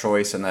that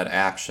choice and that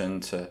action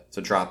to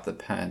drop the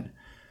pen.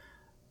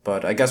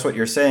 But I guess what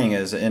you're saying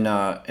is in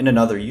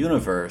another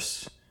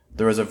universe,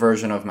 there was a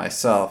version of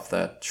myself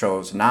that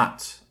chose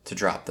not to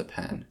drop the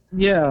pen.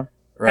 Yeah,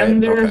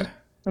 and Right? Okay.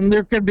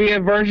 there could be a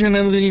version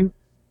in the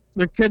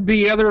there could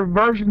be other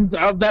versions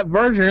of that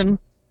version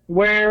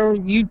where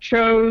you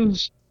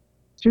chose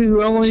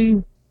to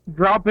only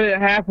drop it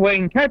halfway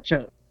and catch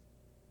it.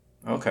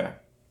 Okay.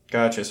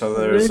 Gotcha. So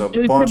there's a It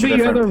could bunch of be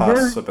different it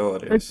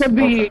possibilities. could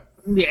Okay.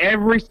 be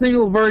every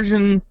single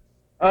version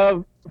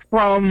of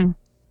from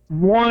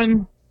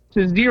 1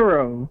 to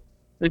 0.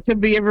 It could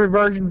be every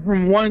version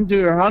from 1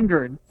 to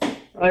 100,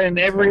 and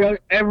Okay.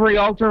 every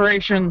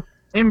alteration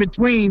in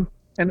between,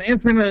 an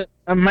infinite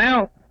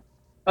amount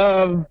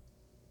of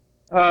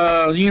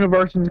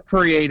universes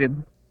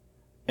created.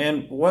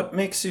 And what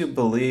makes you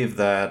believe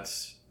that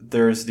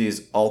there's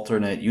these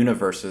alternate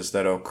universes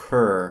that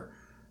occur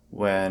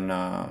when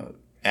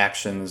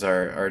actions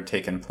are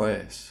taking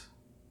place?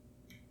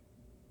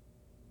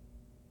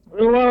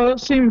 Well, it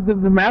seems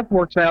that the math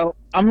works out.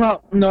 I'm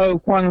not no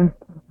quantum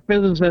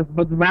physicist,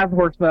 but the math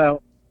works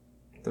out.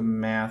 The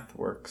math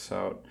works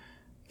out.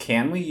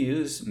 Can we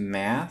use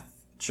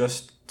math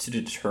just to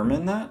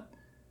determine that?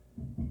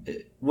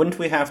 Wouldn't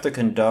we have to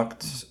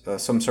conduct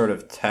some sort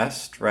of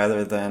test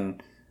rather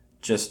than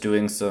just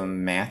doing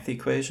some math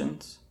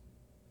equations?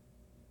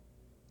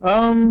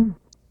 Um,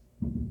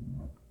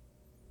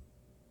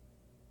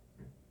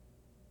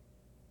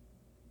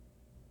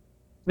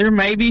 there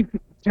may be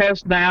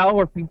tests now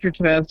or future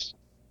tests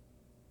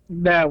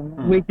that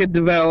Hmm. we could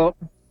develop.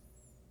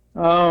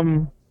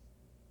 Um,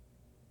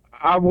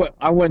 I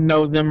wouldn't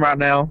know them right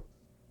now.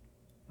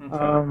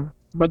 Okay.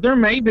 But there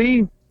may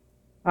be.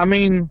 I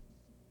mean,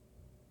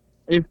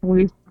 if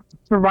we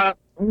survive,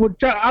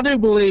 which I do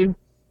believe,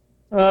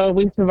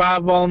 we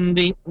survive on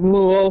the, we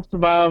will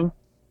survive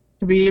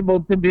to be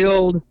able to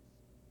build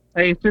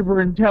a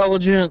super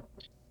intelligent,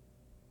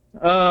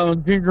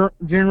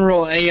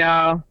 general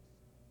AI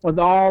with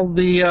all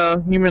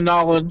the human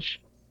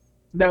knowledge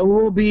that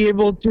will be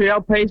able to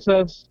outpace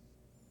us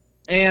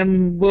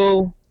and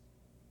will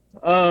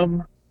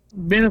um,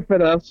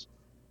 benefit us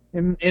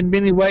in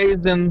many ways,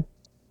 and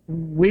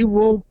we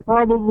will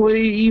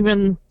probably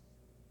even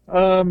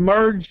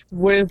merge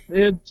with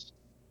its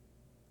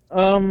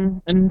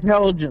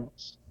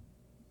intelligence.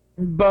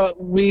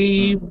 But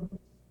we Hmm.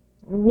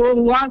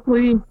 will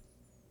likely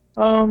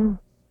um,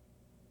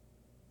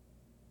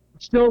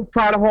 still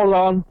try to hold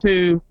on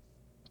to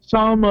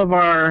some of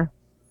our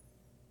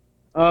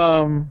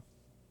um,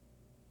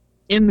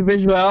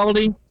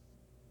 individuality.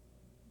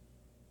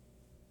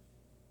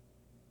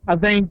 I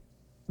think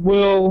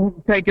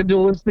we'll take a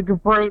dualistic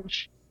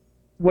approach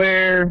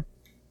where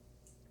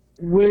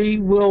we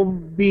will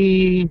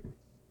be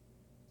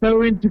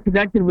so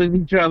interconnected with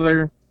each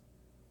other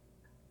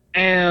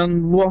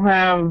and we'll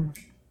have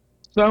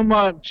so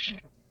much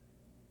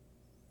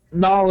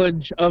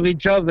knowledge of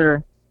each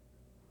other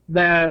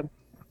that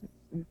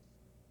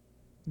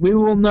we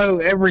will know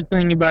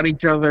everything about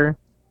each other,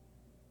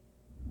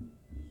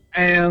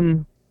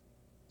 and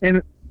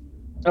and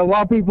a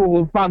lot of people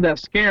will find that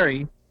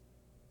scary.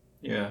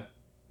 Yeah.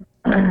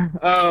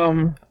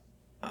 um,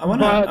 I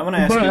wanna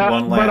ask you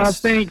one but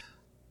last.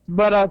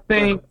 I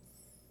Go ahead. think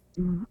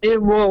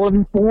it will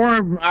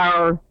inform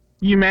our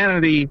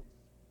humanity,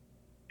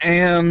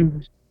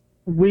 and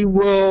we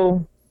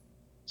will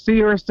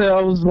see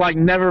ourselves like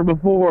never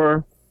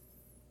before,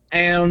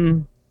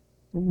 and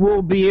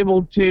we'll be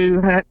able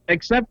to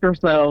accept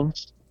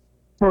ourselves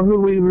for who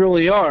we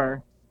really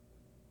are,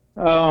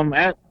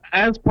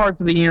 as parts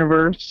of the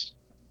universe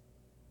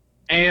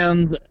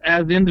and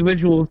as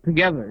individuals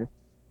together.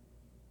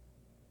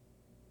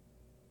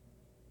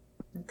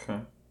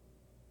 Okay.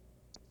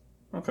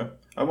 Okay.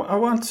 I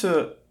want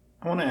to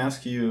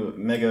ask you,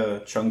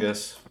 Mega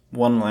Chungus,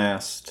 one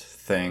last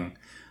thing.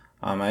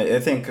 I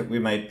think we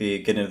might be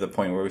getting to the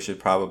point where we should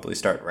probably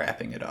start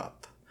wrapping it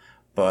up.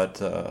 But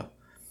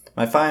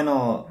my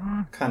final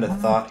kind of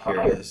thought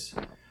here is,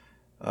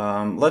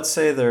 let's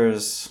say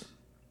there's,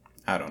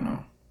 I don't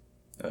know,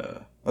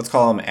 let's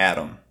call him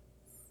Adam.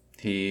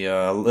 He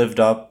lived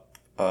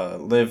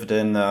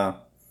in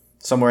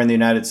somewhere in the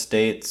United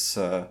States,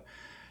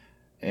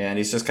 and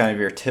he's just kind of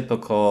your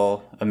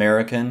typical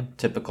American,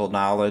 typical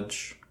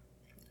knowledge.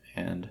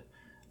 And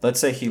let's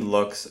say he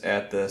looks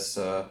at this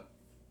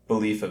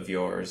belief of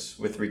yours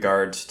with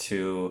regards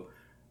to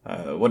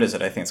what is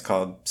it? I think it's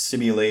called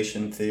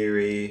simulation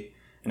theory,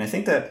 and I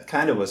think that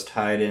kind of was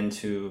tied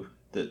into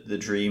the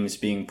dreams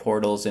being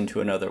portals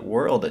into another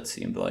world, it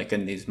seemed like,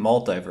 in these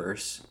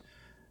multiverse,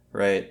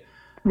 right?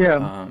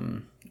 Yeah.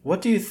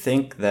 What do you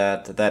think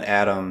that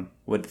Adam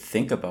would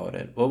think about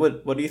it?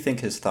 What do you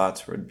think his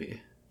thoughts would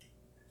be?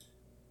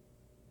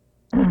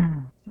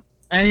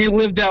 And he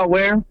lived out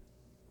where?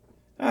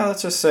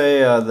 Let's just say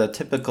the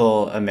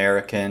typical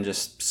American,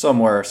 just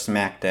somewhere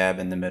smack dab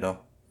in the middle.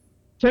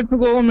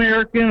 Typical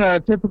American, a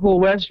typical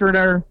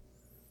Westerner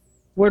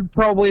would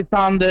probably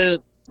find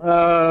it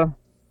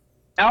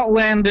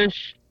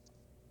outlandish,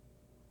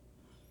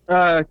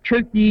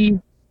 tricky,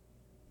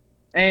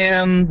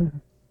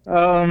 and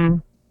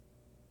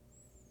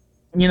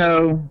you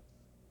know,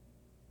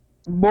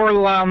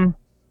 borderline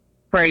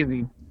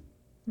crazy.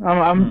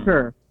 I'm Hmm.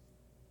 sure.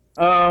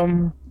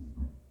 Um,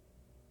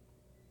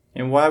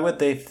 And why would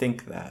they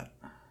think that?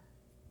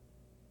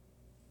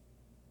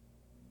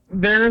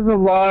 there's a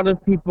lot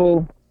of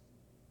people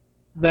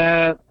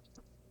that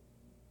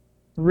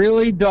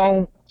really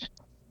don't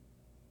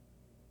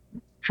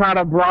try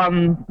to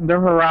broaden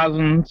their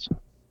horizons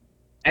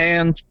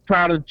and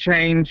try to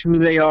change who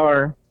they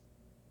are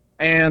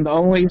and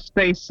only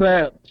stay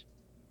set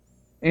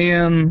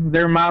in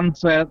their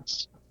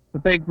mindsets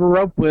that they grew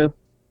up with.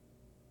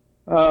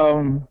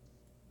 Um,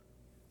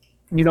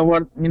 you know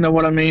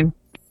what I mean?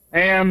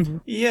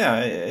 And Yeah,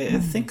 I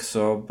think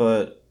so,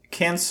 but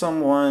can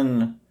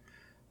someone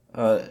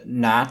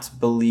not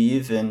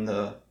believe in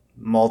the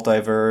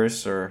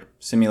multiverse or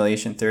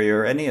simulation theory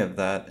or any of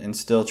that and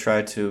still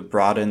try to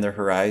broaden their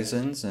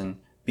horizons and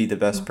be the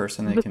best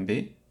person they can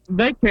be?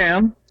 they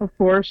can, of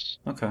course.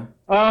 Okay,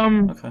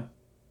 Um, okay.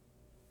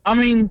 I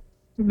mean,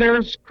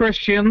 there's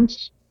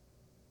Christians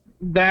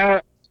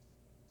that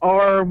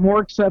are more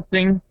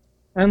accepting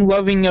and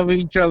loving of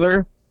each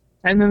other,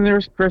 and then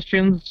there's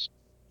Christians.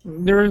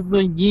 There's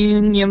the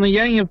yin and the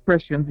yang of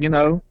Christians.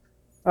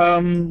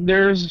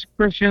 There's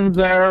Christians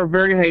that are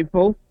very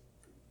hateful,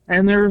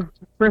 and there's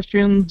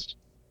Christians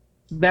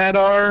that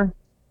are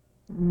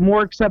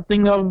more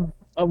accepting of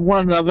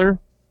one another,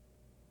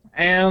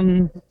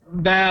 and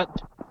that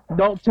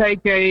don't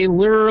take a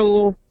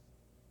literal,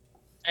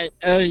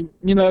 a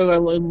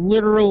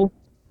literal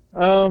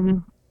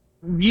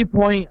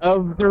viewpoint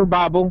of their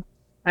Bible,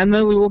 and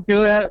then we look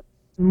at it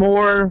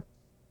more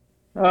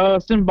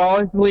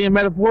symbolically and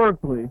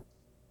metaphorically,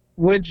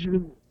 which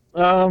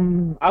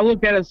I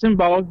look at it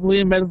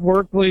symbolically and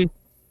metaphorically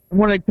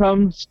when it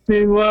comes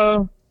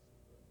to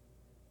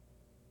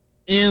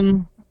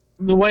in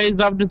the ways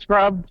I've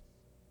described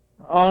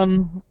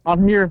on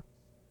here.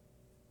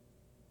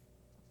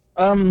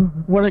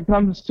 When it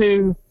comes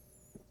to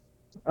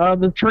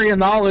the tree of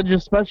knowledge,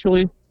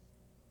 especially,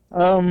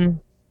 um,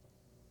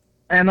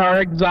 and our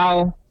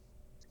exile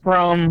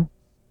from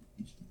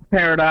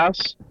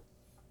paradise,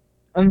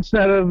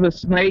 instead of the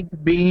snake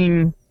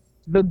being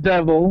the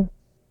devil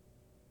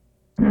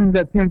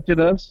that tempted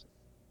us,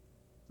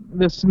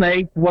 the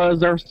snake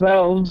was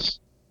ourselves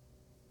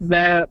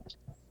that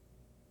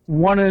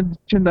wanted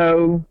to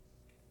know,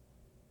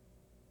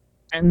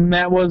 and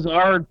that was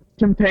our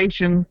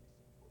temptation,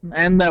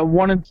 and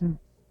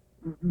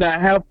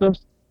that helped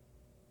us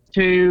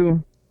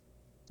to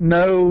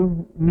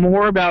know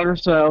more about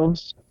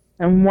ourselves.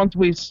 And once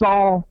we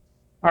saw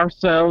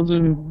ourselves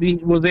and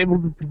was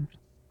able to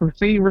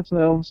perceive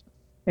ourselves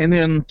and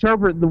then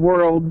interpret the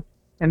world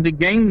and to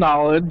gain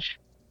knowledge,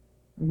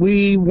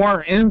 we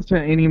weren't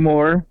innocent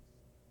anymore,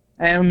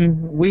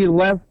 and we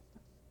left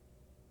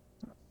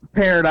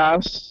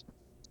paradise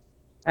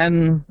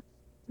and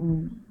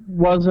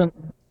wasn't.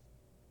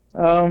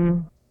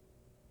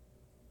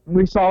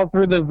 We saw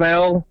through the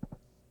veil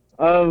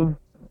of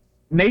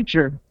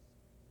nature,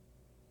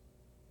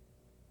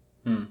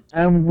 Hmm.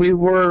 and we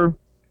were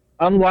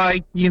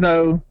unlike,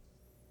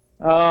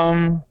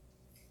 um,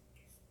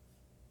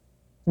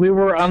 we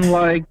were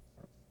unlike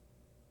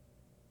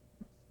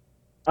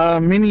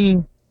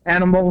many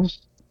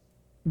animals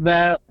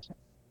that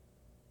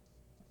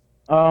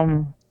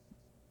um,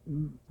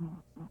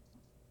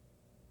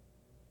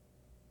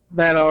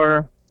 that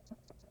are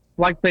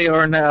like they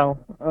are now.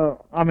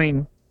 I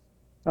mean,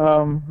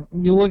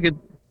 you look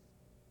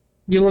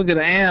at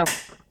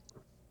ants,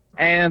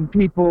 and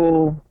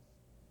people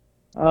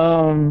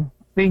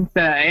think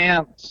that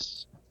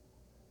ants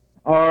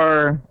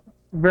are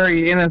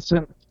very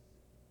innocent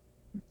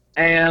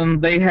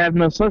and they have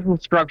no social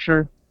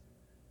structure.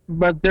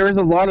 But there's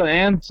a lot of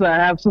ants that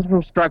have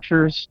social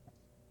structures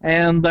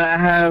and that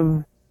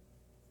have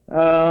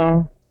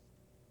uh,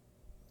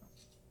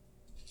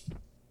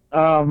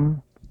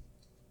 um,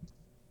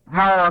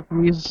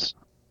 hierarchies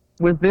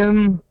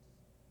within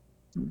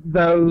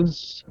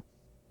those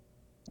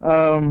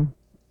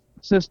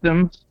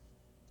systems,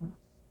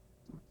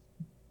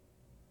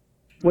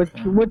 which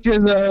Okay. which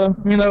is a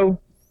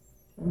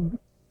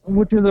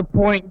which is a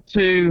point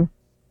to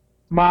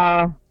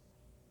my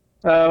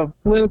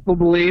political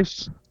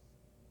beliefs,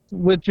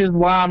 which is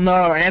why I'm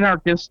not an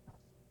anarchist,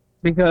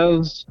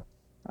 because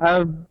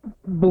I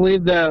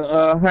believe that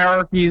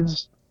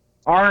hierarchies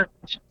aren't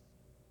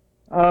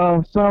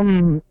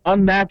some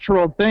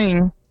unnatural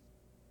thing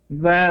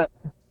that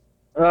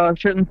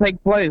shouldn't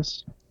take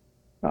place.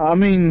 I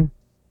mean,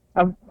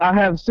 I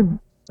have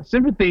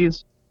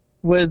sympathies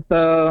with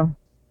um,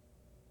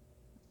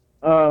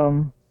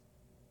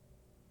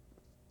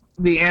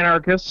 the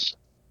anarchists,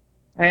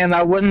 and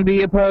I wouldn't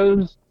be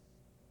opposed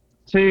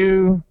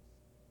to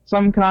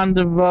some kind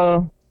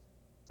of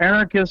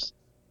anarchist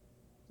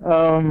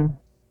um,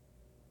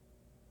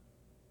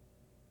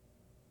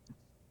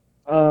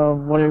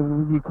 what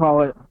do you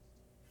call it?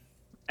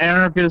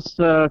 Anarchist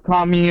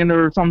commune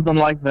or something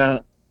like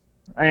that.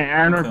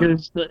 Okay.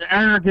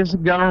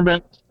 Anarchist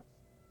government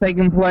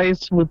taking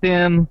place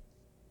within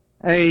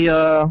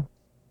a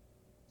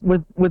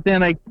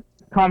within a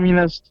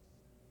communist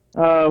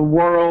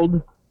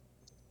world,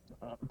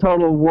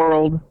 total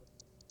world,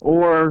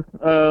 or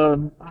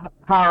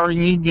higher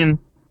union.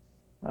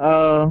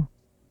 Uh,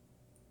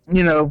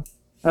 you know,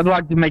 I'd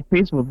like to make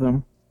peace with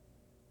them.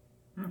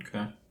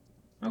 Okay.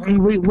 I Okay.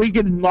 mean, we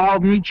could all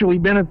mutually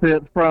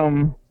benefit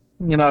from,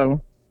 you know,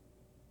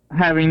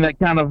 having that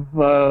kind of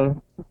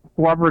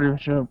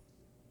cooperativeship.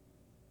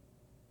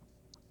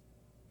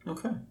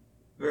 Okay.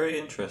 Very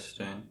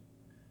interesting.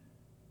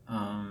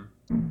 Um,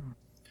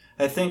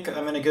 I think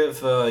I'm going to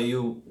give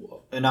you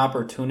an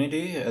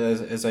opportunity,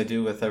 as I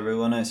do with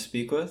everyone I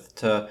speak with,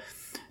 to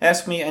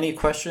ask me any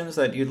questions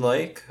that you'd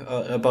like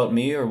about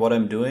me or what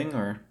I'm doing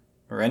or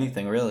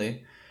anything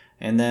really.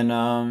 And then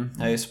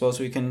I suppose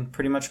we can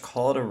pretty much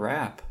call it a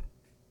wrap.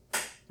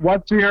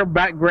 What's your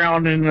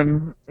background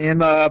in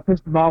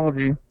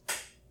epistemology?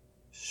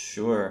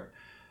 Sure.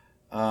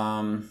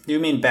 You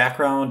mean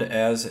background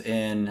as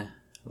in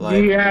Do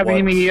like you have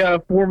any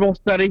what? formal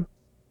study?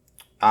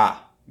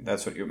 Ah,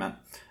 that's what you meant.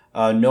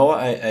 No,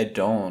 I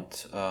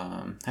don't.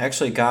 I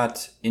actually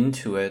got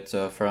into it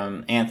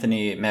from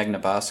Anthony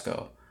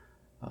Magnabosco.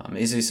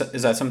 Is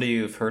that somebody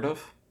you've heard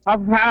of? I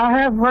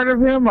have heard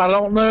of him. I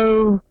don't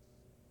know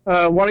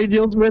what he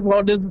deals with.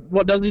 What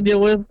does he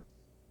deal with?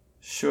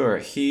 Sure.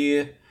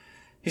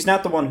 He's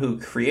not the one who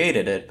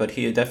created it, but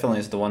he definitely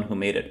is the one who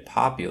made it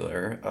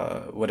popular.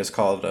 What is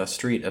called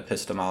street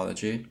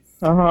epistemology.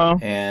 Uh huh.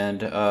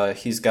 And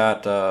he's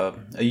got a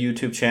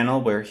YouTube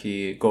channel where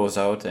he goes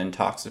out and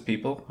talks to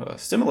people,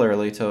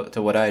 similarly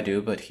to what I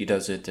do, but he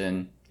does it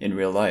in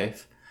real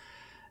life.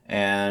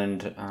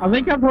 And I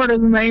think I've heard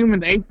his name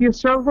in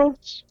atheist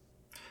circles.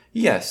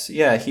 yes,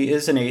 yeah, he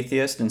is an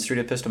atheist, and street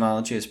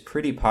epistemology is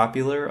pretty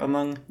popular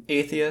among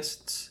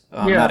atheists.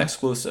 Not Yeah,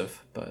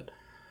 exclusive, but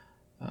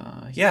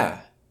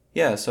yeah,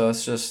 yeah. So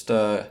it's just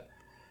a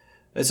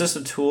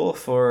tool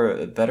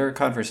for better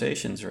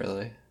conversations,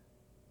 really.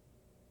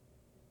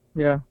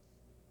 yeah.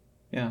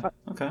 Yeah. Uh,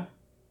 Okay.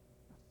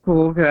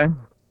 Cool. Okay.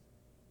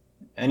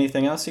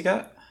 Anything else you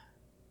got?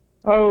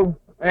 Oh,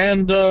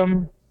 and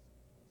you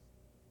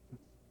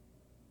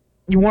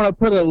want to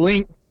put a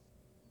link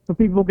so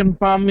people can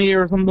find me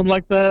or something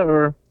like that,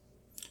 or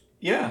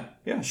Yeah.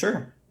 Yeah.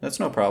 Sure. That's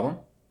no problem.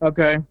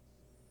 okay.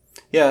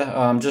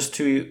 Yeah. Just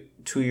to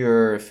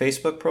your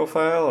Facebook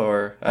profile,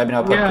 or I mean,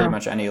 I'll put pretty Yeah.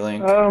 much any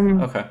link.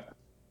 Um. Okay.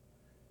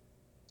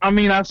 I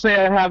mean, I say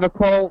I have a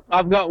cult.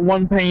 I've got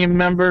one paying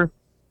member,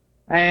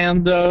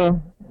 and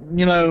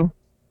you know,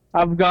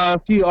 I've got a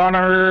few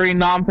honorary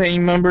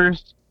non-paying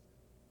members.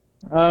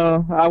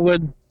 I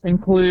would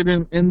include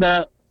in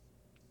that.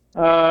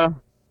 Uh,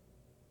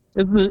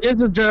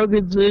 it's a joke.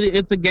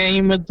 It's a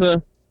game. It's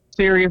a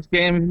serious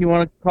game if you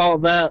want to call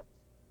it that.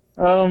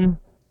 Um,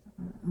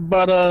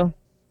 but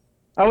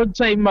I would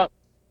say my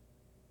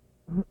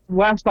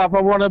last off,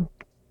 I want to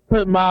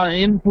put my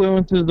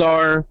influences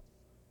are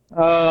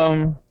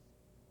um,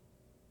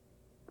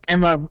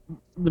 and my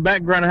the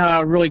background of how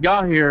I really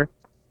got here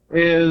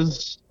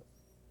is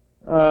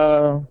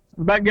the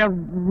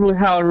background really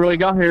how I really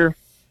got here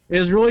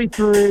is really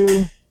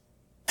through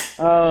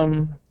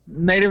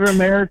Native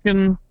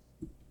American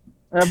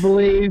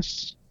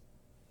beliefs,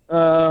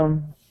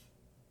 um,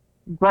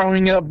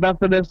 growing up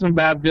Methodist and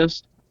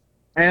Baptist,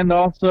 and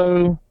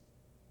also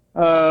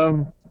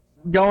um,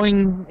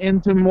 going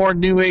into more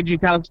New Agey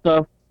kind of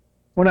stuff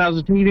when I was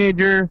a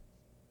teenager,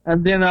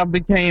 and then I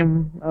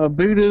became a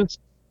Buddhist.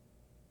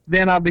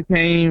 Then I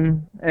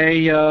became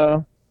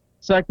a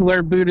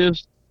secular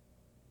Buddhist,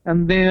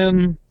 and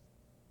then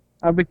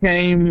I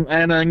became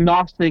an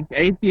agnostic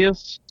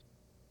atheist,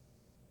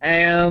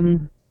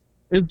 and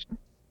it's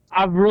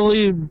I've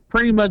really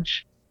pretty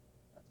much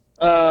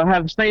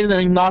have stayed an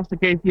agnostic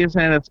atheist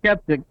and a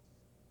skeptic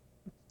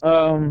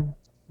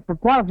for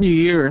quite a few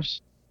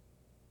years,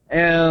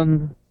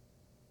 and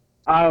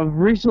I've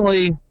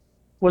recently,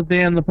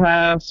 within the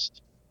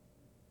past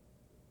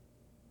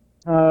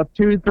 2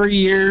 to 3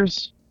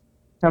 years,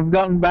 have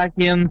gotten back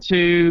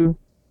into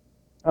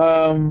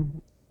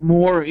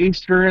more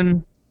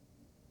Eastern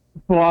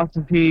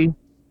philosophy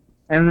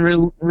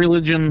and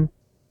religion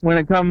when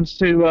it comes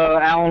to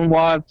Alan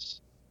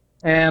Watts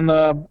and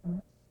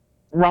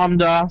Ram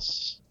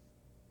Dass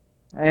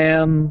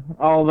and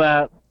all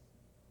that.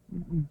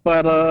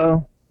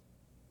 But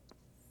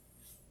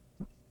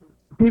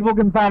people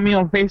can find me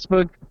on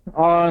Facebook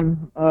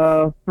on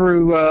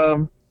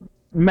through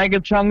Mega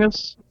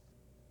Chungus.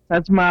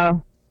 That's my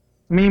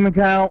meme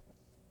account.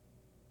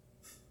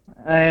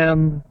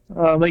 and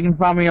they can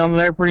find me on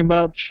there pretty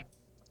much.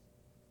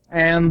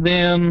 And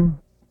then,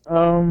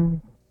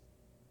 um,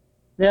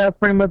 yeah, that's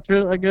pretty much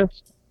it, I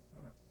guess.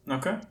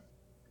 Okay.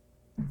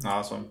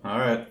 Awesome. All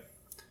right.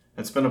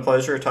 It's been a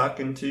pleasure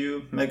talking to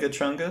you, Mega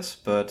Chungus,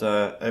 but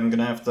I'm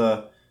gonna have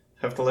to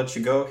let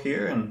you go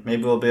here, and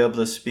maybe we'll be able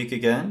to speak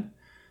again.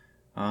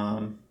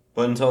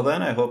 But until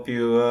then, I hope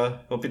you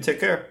take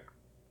care.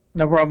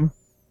 No problem.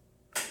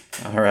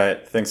 All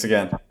right. Thanks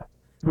again.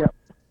 Yeah.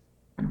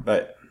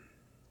 Bye.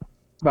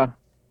 Bye.